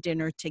breakfast and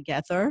dinner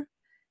together.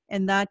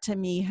 And that to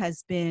me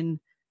has been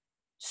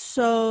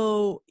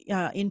so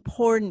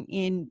important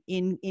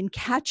in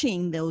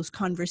catching those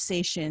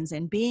conversations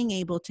and being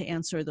able to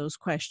answer those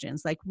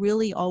questions, like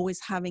really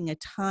always having a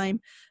time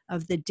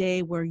of the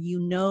day where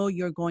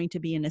you're going to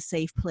be in a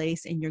safe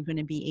place and you're going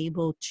to be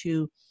able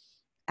to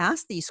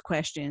ask these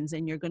questions,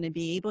 and you're going to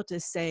be able to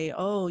say,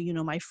 oh,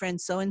 my friend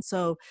so and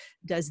so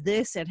does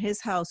this at his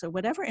house or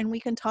whatever, and we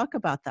can talk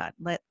about that.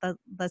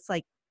 That's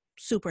like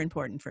super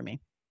important for me.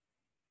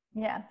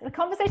 Yeah, the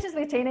conversations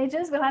with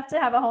teenagers, we'll have to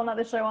have a whole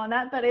nother show on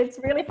that, but it's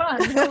really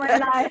fun.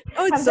 And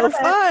oh, it's so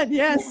fun.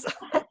 Yes.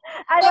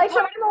 I like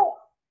so more.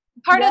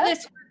 Part of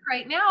this work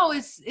right now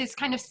is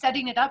kind of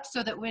setting it up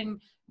so that when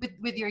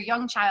with your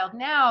young child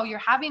now, you're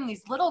having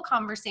these little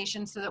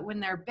conversations so that when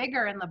they're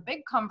bigger and the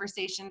big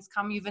conversations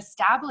come, you've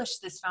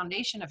established this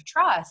foundation of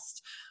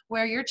trust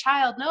where your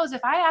child knows, if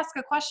I ask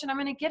a question, I'm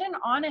going to get an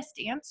honest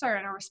answer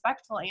and a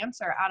respectful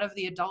answer out of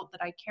the adult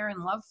that I care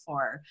and love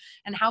for,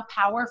 and how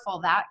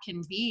powerful that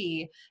can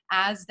be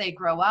as they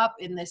grow up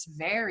in this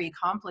very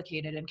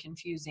complicated and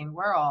confusing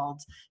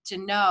world, to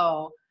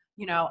know,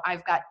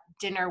 I've got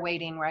dinner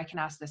waiting where I can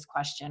ask this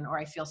question, or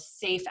I feel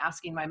safe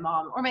asking my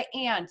mom or my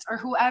aunt or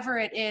whoever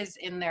it is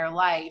in their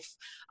life,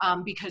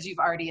 because you've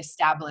already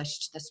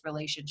established this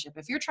relationship.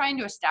 If you're trying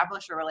to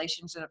establish a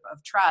relationship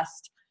of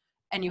trust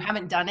and you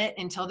haven't done it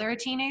until they're a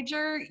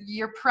teenager,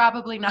 you're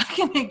probably not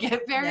going to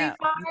get very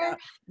far. Yeah,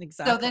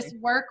 exactly. So this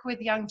work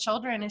with young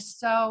children is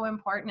so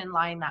important in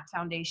laying that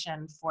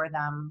foundation for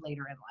them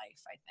later in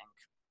life, I think.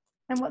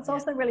 And what's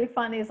also really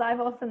fun is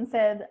I've often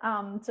said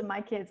to my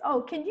kids, oh,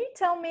 can you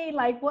tell me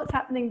like what's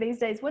happening these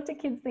days? What do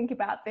kids think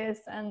about this?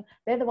 And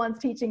they're the ones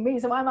teaching me.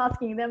 So I'm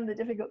asking them the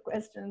difficult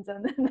questions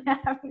and then they're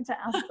having to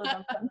answer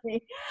them for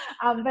me.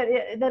 But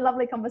they're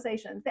lovely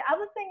conversations. The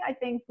other thing I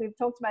think we've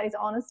talked about is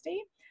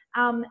honesty.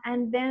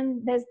 And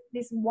then there's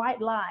this white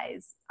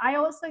lies. I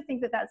also think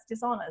that that's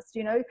dishonest.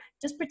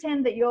 Just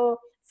pretend that you're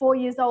 4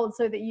 years old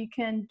so that you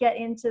can get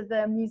into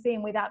the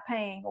museum without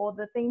paying, or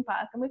the theme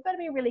park. And we've got to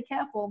be really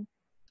careful.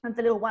 And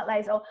the little white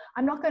lies, oh,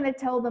 I'm not going to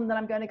tell them that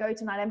I'm going to go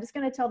tonight. I'm just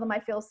going to tell them I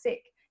feel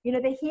sick.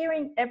 They're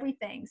hearing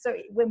everything. So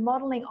we're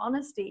modeling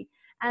honesty.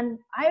 And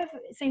I've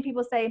seen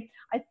people say,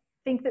 I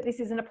think that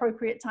this is an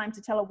appropriate time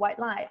to tell a white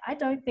lie. I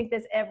don't think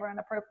there's ever an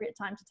appropriate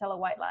time to tell a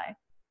white lie.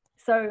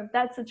 So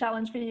that's a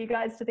challenge for you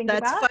guys to think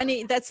about.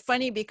 That's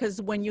funny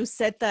because when you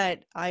said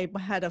that, I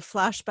had a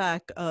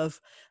flashback of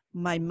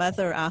my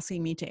mother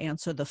asking me to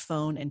answer the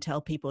phone and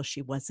tell people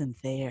she wasn't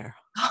there.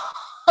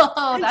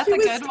 Oh, that's a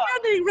good one. She was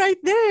standing right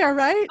there,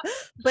 right?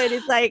 But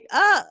it's like,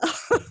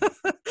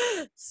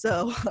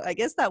 so I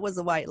guess that was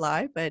a white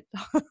lie, but.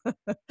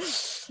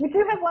 We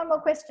do have one more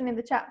question in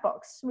the chat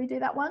box. Should we do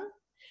that one?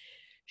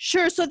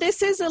 Sure. So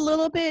this is a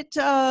little bit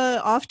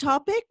off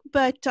topic,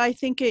 but I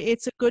think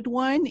it's a good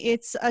one.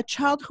 It's a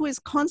child who is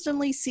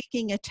constantly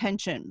seeking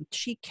attention.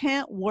 She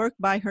can't work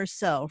by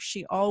herself.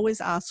 She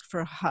always asks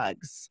for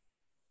hugs.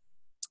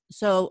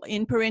 So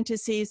in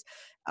parentheses,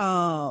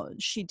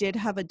 she did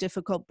have a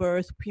difficult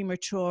birth,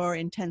 premature,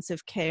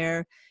 intensive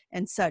care,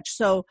 and such.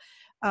 So,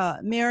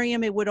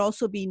 Miriam, it would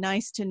also be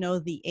nice to know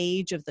the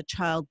age of the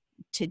child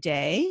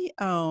today,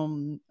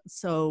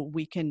 so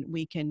we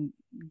can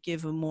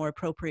give a more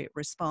appropriate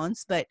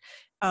response. But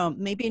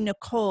maybe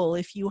Nichole,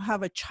 if you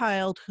have a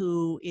child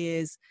who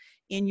is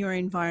in your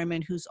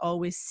environment, who's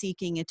always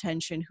seeking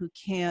attention, who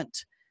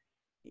can't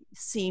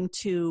seem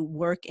to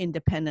work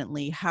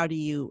independently, how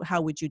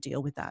would you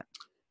deal with that?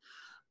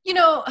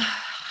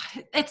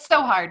 It's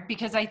so hard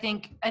because I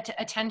think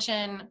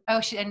attention,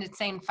 and it's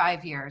saying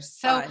 5 years.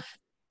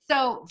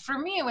 So for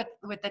me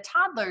with the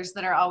toddlers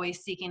that are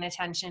always seeking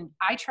attention,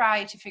 I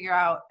try to figure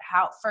out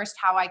how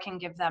I can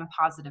give them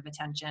positive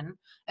attention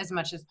as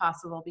much as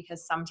possible,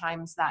 because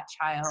sometimes that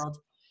child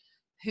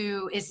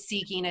who is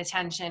seeking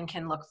attention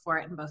can look for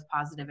it in both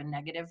positive and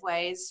negative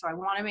ways. So I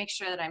want to make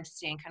sure that I'm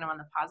staying kind of on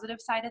the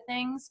positive side of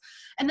things.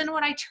 And then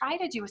what I try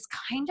to do is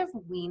kind of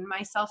wean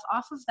myself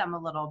off of them a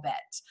little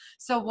bit.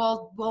 So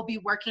we'll be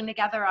working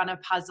together on a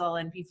puzzle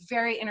and be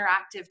very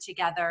interactive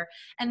together.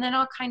 And then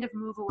I'll kind of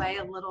move away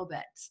a little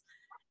bit.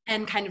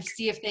 and kind of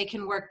see if they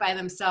can work by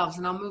themselves.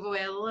 And I'll move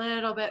away a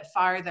little bit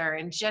farther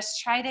and just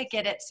try to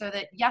get it so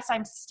that, yes,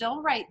 I'm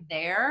still right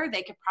there.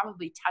 They could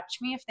probably touch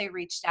me if they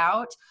reached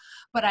out,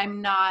 but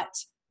I'm not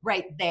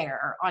right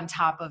there on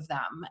top of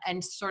them,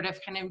 and sort of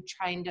kind of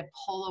trying to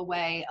pull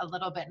away a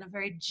little bit in a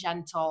very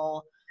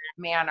gentle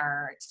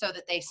manner so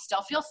that they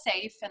still feel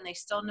safe and they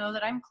still know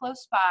that I'm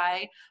close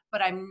by,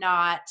 but I'm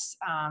not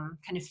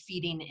kind of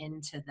feeding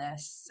into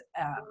this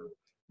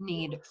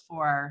need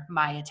for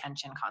my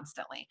attention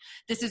constantly.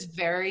 This is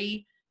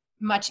very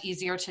much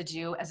easier to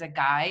do as a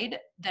guide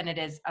than it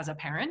is as a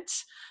parent,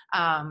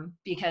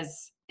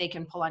 because they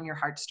can pull on your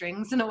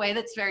heartstrings in a way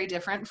that's very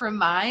different from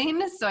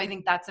mine. So I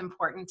think that's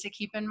important to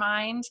keep in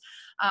mind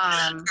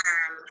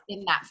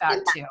in that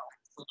fact too.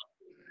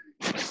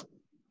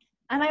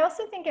 And I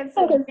also think it's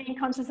being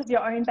conscious of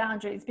your own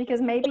boundaries,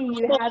 because maybe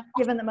you have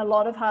given them a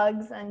lot of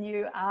hugs and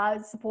you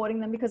are supporting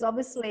them because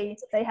obviously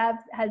they have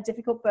had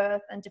difficult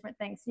birth and different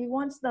things. You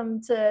want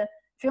them to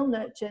feel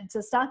nurtured,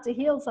 to start to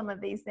heal some of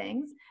these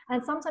things.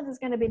 And sometimes it's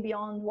going to be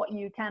beyond what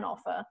you can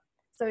offer.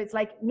 So it's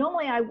like,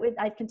 normally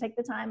I can take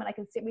the time and I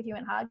can sit with you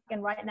and hug.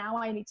 And right now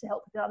I need to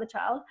help with the other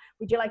child.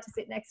 Would you like to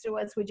sit next to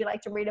us? Would you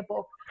like to read a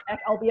book?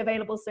 I'll be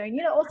available soon.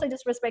 You know, also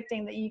just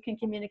respecting that you can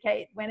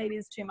communicate when it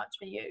is too much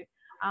for you.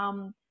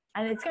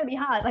 And it's going to be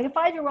hard. Like a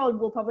 5-year-old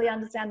will probably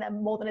understand that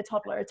more than a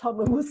toddler. A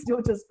toddler will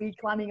still just be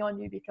climbing on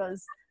you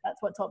because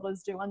that's what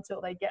toddlers do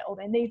until they get all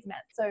their needs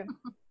met. So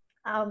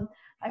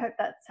I hope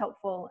that's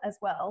helpful as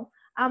well.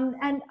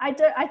 And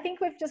I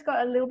think we've just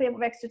got a little bit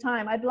of extra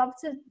time. I'd love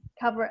to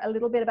cover a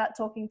little bit about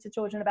talking to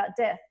children about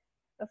death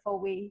before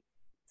we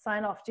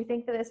sign off. Do you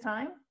think that there's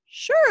time?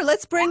 Sure.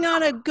 Let's bring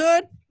on a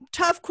good,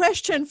 tough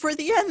question for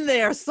the end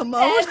there,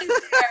 Simone. Well,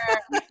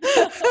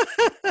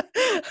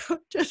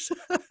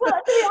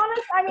 to be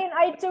honest, I mean,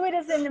 I do it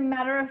as in a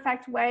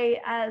matter-of-fact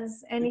way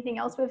as anything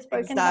else we've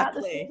spoken about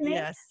this evening.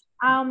 Yes.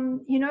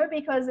 You know,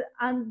 because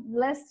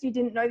unless you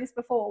didn't know this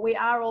before, we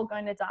are all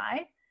going to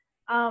die.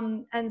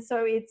 And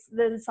so it's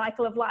the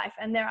cycle of life.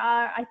 And there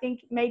are, I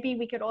think maybe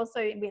we could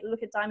also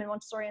look at Diamond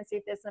Montessori and see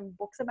if there's some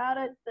books about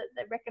it that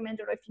they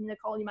recommend, or if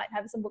Nichole, you might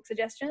have some book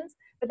suggestions.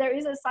 But there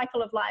is a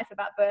cycle of life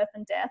about birth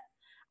and death.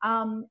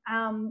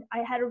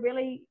 I had a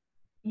really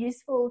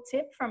useful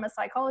tip from a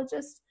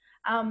psychologist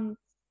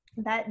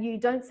that you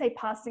don't say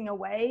passing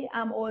away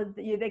or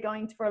they're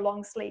going for a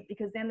long sleep,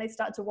 because then they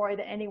start to worry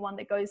that anyone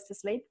that goes to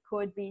sleep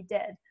could be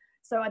dead.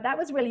 So that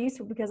was really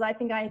useful, because I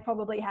think I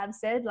probably have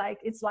said, like,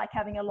 it's like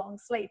having a long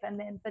sleep. And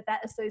then, but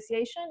that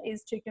association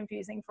is too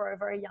confusing for a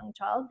very young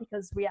child,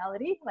 because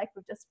reality, like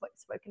we've just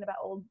spoken about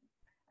all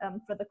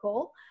for the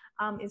call,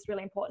 is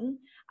really important.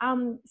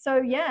 So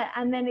yeah,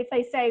 and then if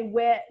they say,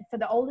 where, for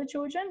the older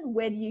children,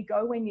 where do you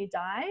go when you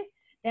die?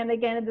 Then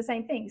again, the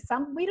same thing.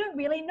 We don't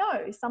really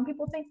know. Some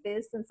people think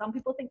this and some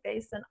people think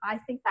this, and I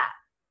think that.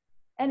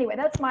 Anyway,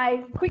 that's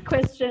my quick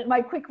question, my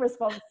quick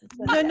response.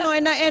 No,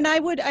 and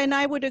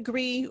I would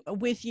agree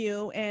with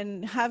you.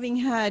 And having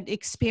had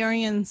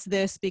experienced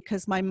this,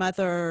 because my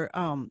mother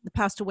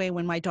passed away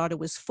when my daughter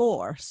was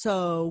 4,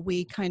 so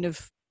we kind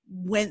of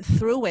went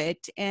through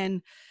it.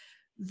 And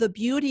the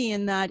beauty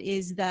in that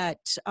is that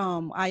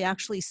I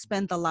actually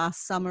spent the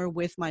last summer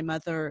with my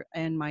mother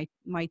and my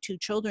 2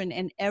 children,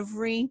 and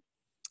every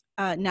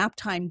nap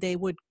time they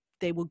would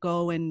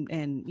go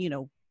and you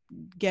know,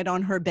 get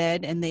on her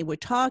bed and they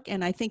would talk.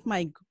 And I think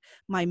my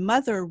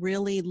mother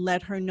really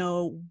let her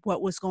know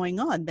what was going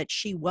on, that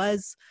she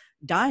was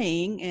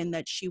dying and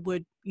that she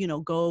would, you know,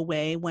 go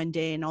away one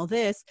day and all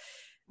this.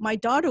 My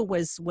daughter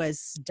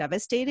was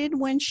devastated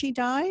when she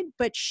died,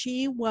 but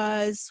she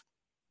was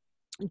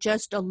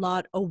just a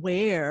lot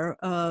aware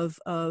of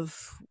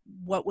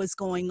what was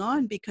going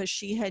on, because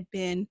she had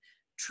been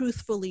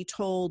truthfully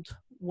told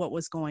what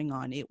was going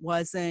on. It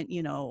wasn't,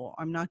 you know,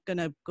 I'm not going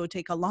to go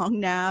take a long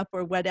nap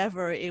or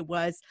whatever. It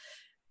was,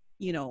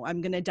 you know,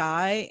 I'm going to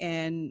die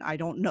and I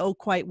don't know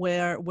quite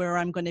where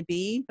I'm going to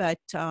be. But,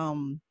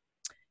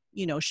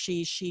 you know,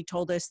 she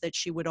told us that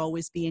she would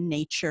always be in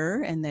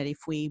nature, and that if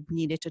we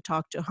needed to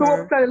talk to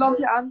her.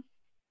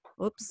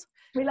 Oops.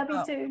 We love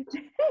you too.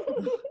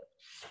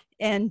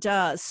 And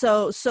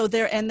so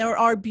there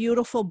are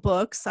beautiful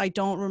books. I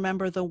don't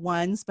remember the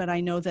ones, but I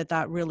know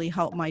that really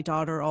helped my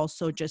daughter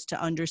also, just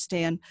to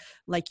understand,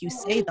 like you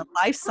say, the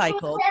life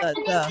cycle,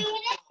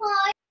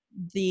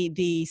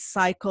 the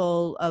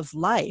cycle of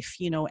life.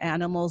 You know,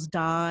 animals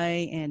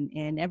die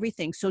and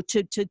everything. So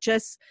to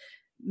just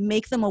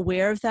make them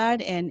aware of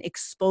that and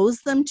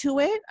expose them to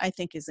it, I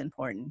think is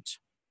important.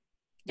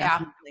 Yeah.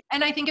 Definitely.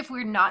 And I think if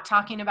we're not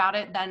talking about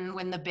it, then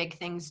when the big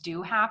things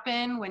do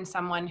happen, when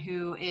someone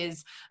who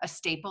is a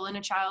staple in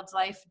a child's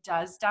life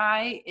does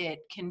die, it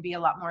can be a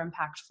lot more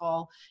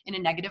impactful in a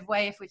negative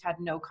way if we've had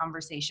no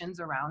conversations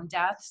around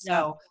death.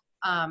 So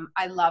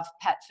I love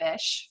Pet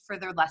Fish for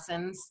their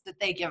lessons that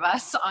they give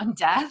us on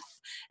death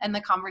and the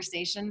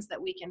conversations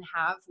that we can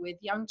have with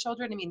young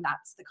children. I mean,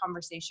 that's the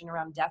conversation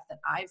around death that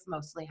I've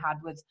mostly had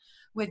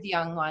with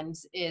young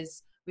ones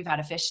is, we've had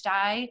a fish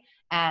die,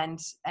 And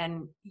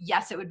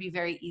yes, it would be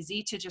very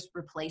easy to just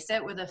replace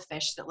it with a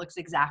fish that looks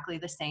exactly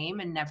the same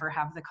and never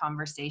have the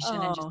conversation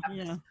and just Oh, have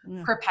yeah, this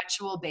yeah.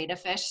 perpetual beta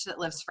fish that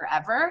lives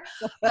forever.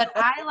 But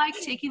I like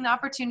taking the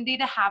opportunity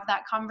to have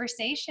that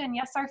conversation.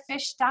 Yes, our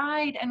fish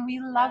died and we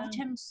loved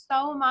him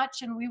so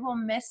much and we will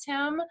miss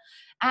him.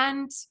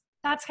 And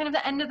that's kind of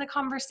the end of the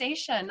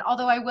conversation.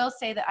 Although I will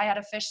say that I had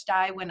a fish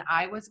die when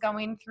I was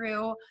going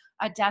through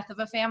a death of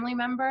a family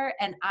member,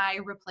 and I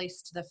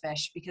replaced the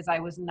fish because I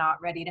was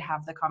not ready to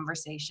have the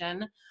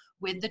conversation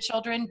with the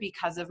children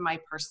because of my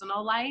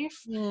personal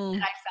life. And I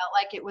felt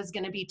like it was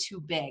going to be too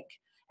big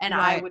and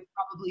I would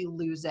probably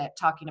lose it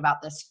talking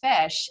about this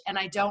fish. And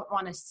I don't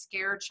want to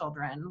scare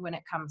children when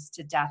it comes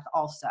to death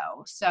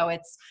also. So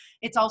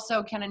it's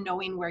also kind of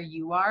knowing where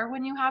you are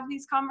when you have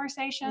these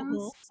conversations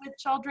with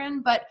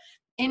children. But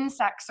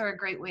insects are a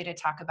great way to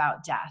talk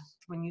about death.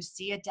 When you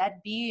see a dead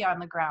bee on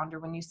the ground, or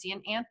when you see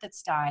an ant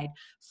that's died,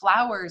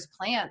 flowers,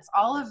 plants,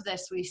 all of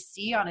this we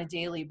see on a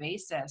daily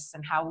basis,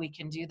 and how we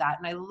can do that.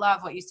 And I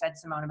love what you said,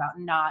 Simone, about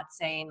not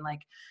saying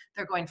like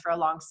they're going for a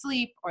long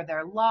sleep or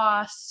they're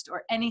lost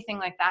or anything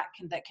like that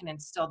can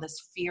instill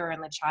this fear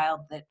in the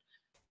child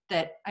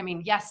that I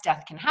mean, yes,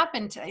 death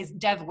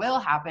will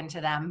happen to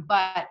them,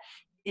 but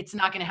it's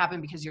not going to happen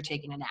because you're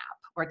taking a nap,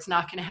 or it's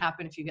not going to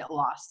happen if you get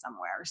lost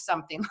somewhere or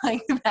something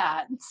like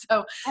that.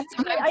 So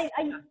I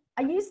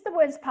use the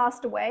words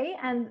passed away,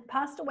 and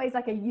passed away is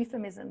like a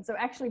euphemism. So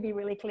actually be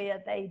really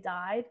clear, they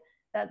died.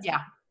 That's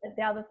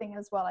the other thing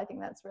as well. I think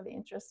that's really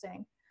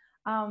interesting.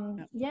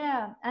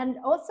 And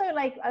also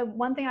like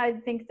one thing I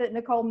think that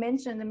Nichole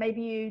mentioned, and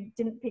maybe you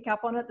didn't pick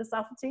up on it, the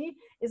subtlety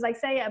is like,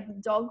 say a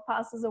dog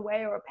passes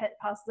away or a pet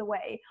passes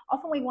away,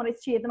 often we want to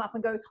cheer them up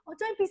and go, oh,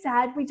 don't be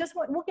sad,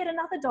 we'll get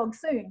another dog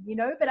soon, you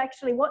know. But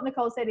actually what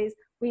Nichole said is,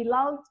 we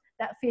loved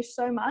that fish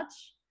so much,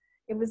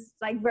 it was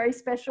like very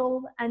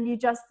special, and you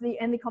just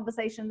end the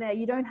conversation there.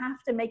 You don't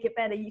have to make it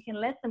better. You can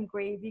let them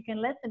grieve, you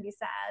can let them be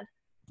sad,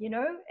 you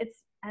know.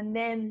 And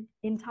then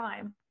in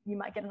time you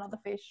might get another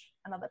fish,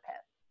 another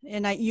pet.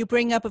 And you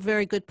bring up a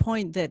very good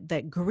point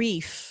that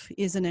grief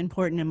is an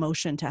important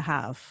emotion to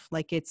have.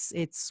 Like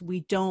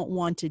we don't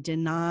want to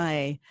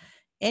deny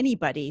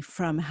anybody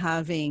from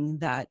having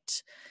that,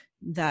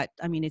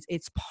 I mean,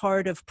 it's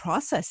part of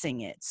processing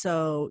it.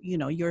 So, you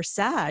know, you're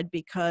sad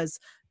because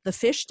the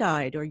fish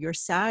died, or you're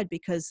sad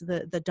because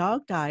the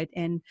dog died.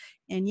 And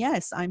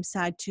yes, I'm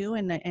sad too.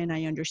 And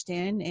I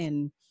understand.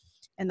 And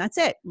that's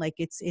it. Like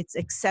it's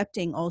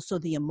accepting also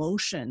the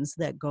emotions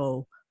that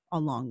go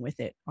along with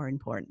it are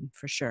important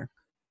for sure.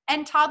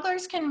 And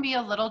toddlers can be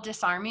a little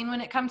disarming when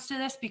it comes to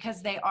this,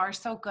 because they are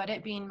so good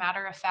at being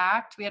matter of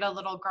fact. We had a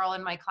little girl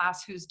in my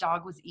class whose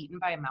dog was eaten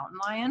by a mountain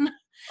lion.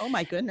 Oh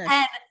my goodness.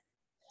 And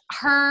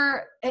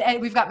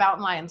we've got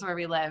mountain lions where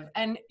we live,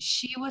 and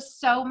she was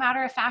so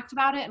matter of fact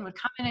about it and would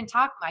come in and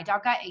talk, my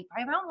dog got ate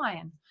by a mountain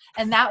lion.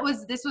 And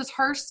this was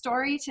her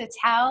story to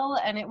tell.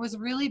 And it was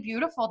really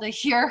beautiful to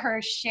hear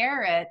her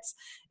share it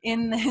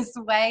in this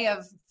way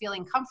of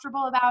feeling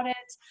comfortable about it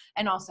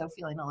and also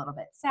feeling a little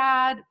bit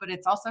sad, but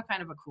it's also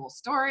kind of a cool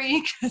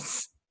story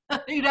because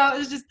you know,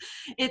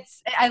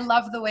 I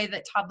love the way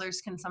that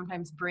toddlers can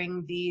sometimes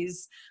bring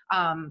these,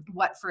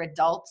 what for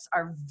adults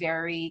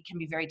can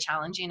be very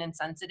challenging and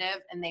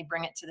sensitive, and they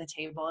bring it to the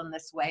table in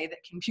this way that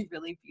can be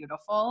really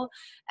beautiful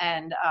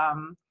and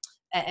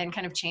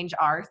kind of change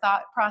our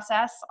thought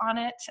process on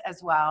it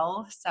as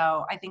well.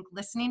 So I think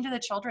listening to the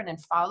children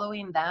and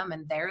following them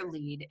and their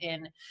lead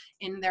in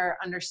their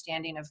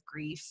understanding of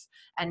grief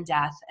and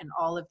death and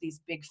all of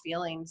these big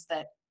feelings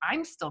that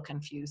I'm still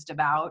confused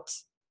about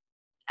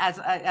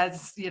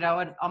as you know,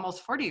 an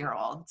almost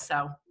 40-year-old.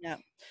 So yeah.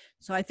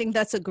 So I think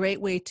that's a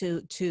great way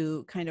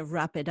to kind of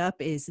wrap it up,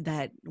 is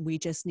that we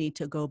just need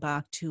to go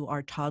back to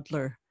our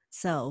toddler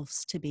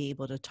selves to be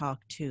able to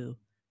talk to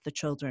the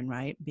children,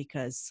 right?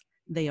 Because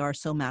they are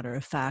so matter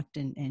of fact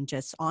and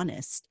just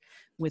honest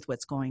with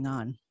what's going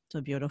on.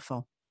 So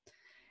beautiful.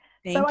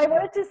 So I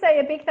wanted to say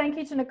a big thank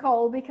you to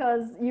Nichole,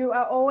 because you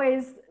are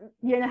always,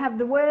 you know, have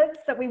the words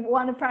that we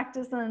want to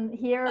practice and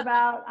hear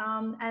about.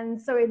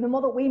 And so the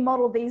more that we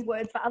model these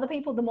words for other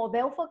people, the more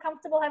they'll feel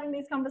comfortable having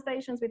these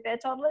conversations with their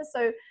toddlers.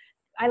 So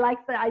I like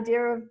the idea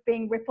of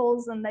being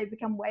ripples and they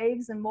become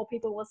waves, and more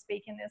people will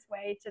speak in this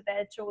way to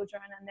their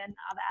children and then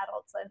other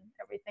adults and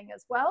everything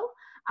as well.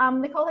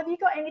 Nichole, have you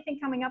got anything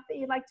coming up that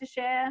you'd like to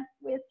share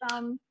with?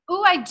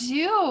 Oh, I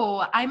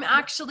do. I'm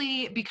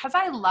actually, because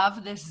I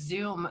love this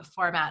Zoom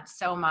format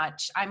so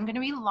much, I'm going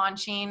to be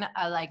launching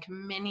a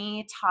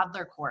mini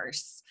toddler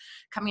course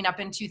coming up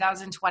in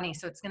 2020.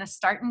 So it's going to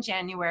start in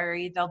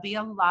January. There'll be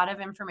a lot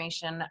of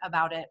information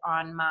about it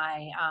on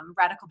my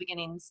Radicle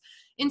Beginnings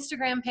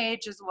Instagram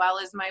page, as well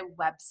as my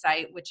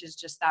website, which is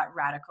just that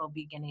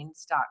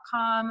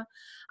radiclebeginnings.com.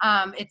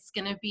 It's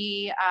going to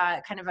be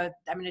I'm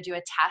going to do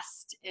a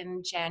test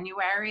in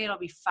January. It'll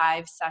be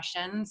 5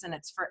 sessions, and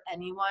it's for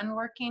anyone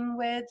working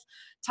with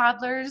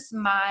toddlers.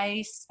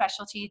 My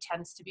specialty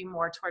tends to be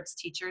more towards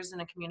teachers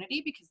in a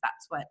community because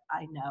that's what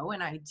I know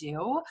and I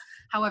do.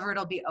 However,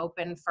 it'll be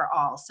open for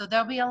all. So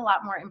there'll be a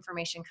lot more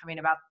information coming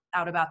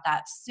out about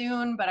that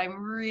soon, but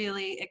I'm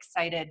really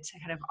excited to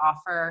kind of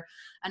offer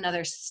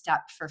another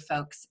step for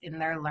folks in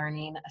their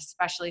learning,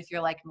 especially if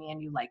you're like me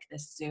and you like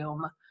this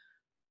Zoom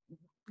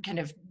kind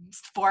of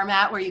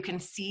format where you can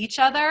see each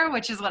other,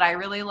 which is what I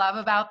really love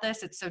about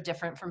this. It's so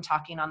different from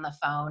talking on the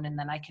phone, and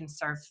then I can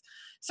serve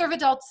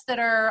adults that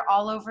are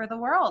all over the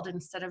world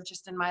instead of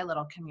just in my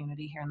little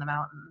community here in the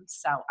mountains.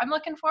 So I'm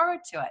looking forward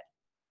to it.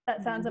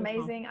 That sounds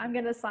amazing. I'm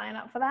going to sign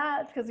up for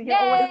that because you Yay!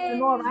 can always learn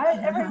more, right?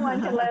 Everyone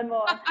can learn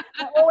more.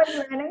 I'm always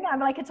learning. I'm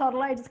like a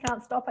toddler. I just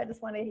can't stop. I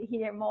just want to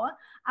hear more.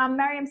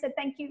 Miriam said,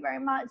 thank you very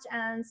much.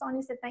 And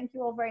Sonia said, thank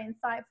you all, very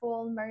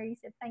insightful. Marie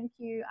said, thank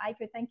you.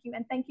 Aiko, thank you.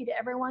 And thank you to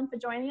everyone for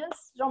joining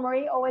us.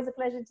 Jeanne-Marie, always a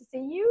pleasure to see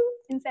you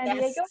in San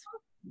Diego.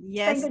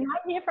 Yes. Saying good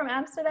night here from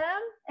Amsterdam.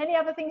 Any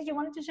other things you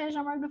wanted to share,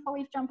 Jeanne-Marie, before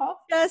we jump off?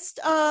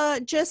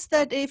 Just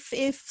that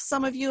if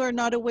some of you are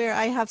not aware,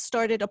 I have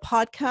started a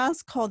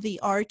podcast called The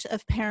Art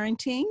of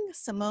Parenting.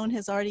 Simone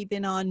has already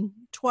been on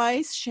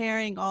twice,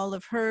 sharing all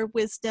of her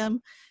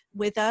wisdom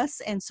with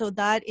us. And so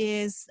that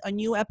is a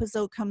new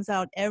episode comes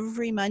out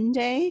every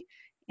Monday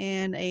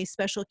and a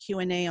special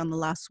Q&A on the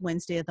last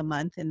Wednesday of the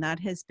month. And that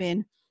has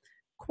been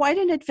quite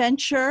an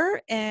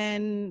adventure,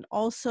 and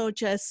also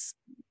just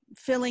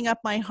filling up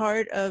my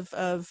heart of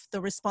the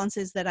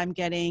responses that I'm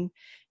getting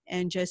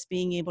and just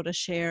being able to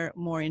share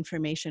more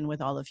information with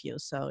all of you.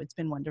 So it's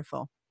been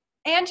wonderful.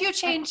 And you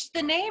changed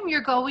the name. You're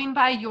going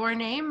by your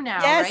name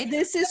now, yes, right?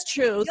 This is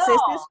true. No.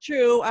 This is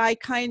true. I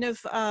kind of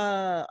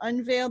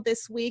unveiled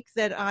this week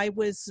that I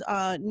was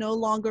no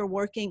longer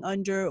working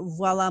under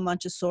Voilà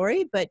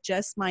Montessori, but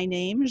just my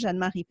name,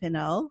 Jeanne-Marie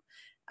Paynel,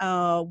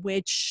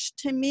 which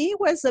to me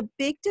was a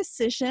big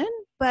decision,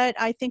 but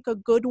I think a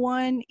good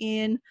one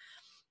in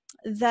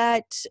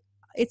that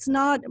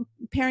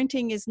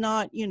parenting is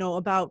not,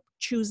 about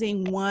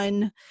choosing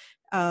one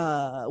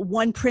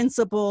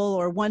principle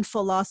or one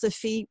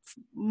philosophy.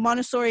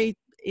 Montessori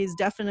is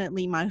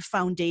definitely my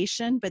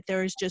foundation, but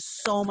there is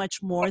just so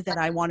much more that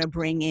I want to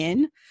bring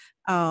in.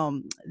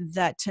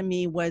 That to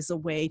me was a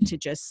way to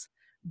just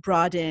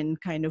broaden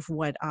kind of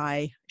what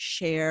I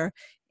share.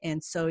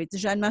 And so it's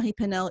Jeanne-Marie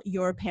Paynel,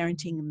 your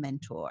parenting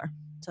mentor.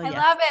 So, I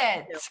love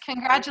it.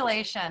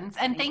 Congratulations.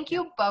 And thank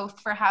you both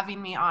for having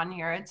me on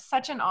here. It's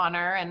such an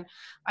honor, and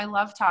I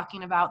love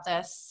talking about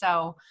this.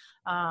 So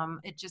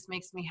it just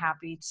makes me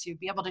happy to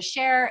be able to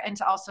share, and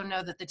to also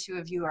know that the two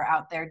of you are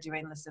out there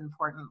doing this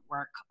important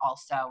work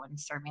also, and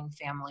serving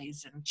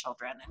families and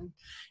children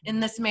in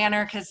this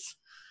manner, because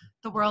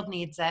the world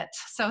needs it.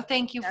 So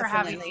thank you for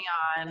having me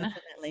on.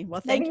 Definitely.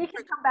 Well, thank Maybe you you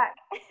can come back.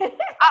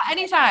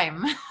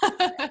 Anytime.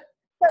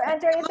 So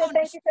Andrea said,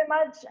 thank you so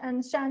much.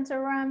 And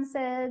Shantaram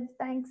said,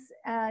 thanks.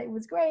 It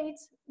was great.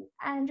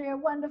 Andrea,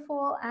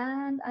 wonderful.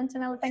 And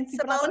Antonella, thank you.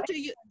 Simone,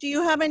 do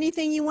you have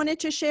anything you wanted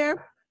to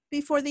share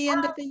before the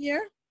end of the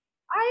year?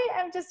 I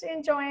am just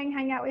enjoying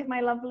hanging out with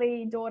my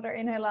lovely daughter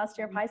in her last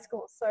year of high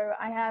school. So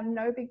I have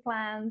no big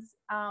plans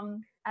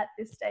at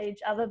this stage,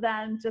 other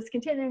than just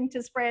continuing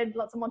to spread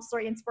lots of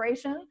Montessori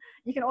inspiration.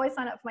 You can always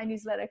sign up for my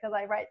newsletter because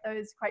I write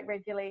those quite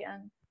regularly,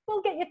 and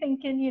we'll get you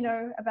thinking,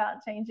 about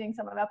changing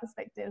some of our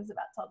perspectives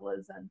about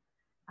toddlers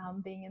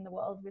and being in the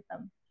world with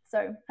them.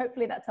 So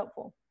hopefully that's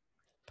helpful.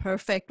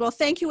 Perfect. Well,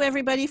 thank you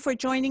everybody for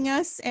joining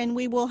us, and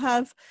we will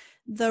have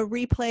the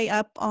replay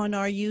up on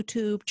our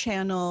YouTube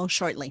channel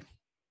shortly.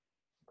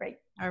 Great.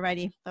 All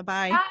righty.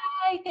 Bye-bye.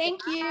 Bye.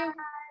 Thank you.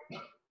 Bye.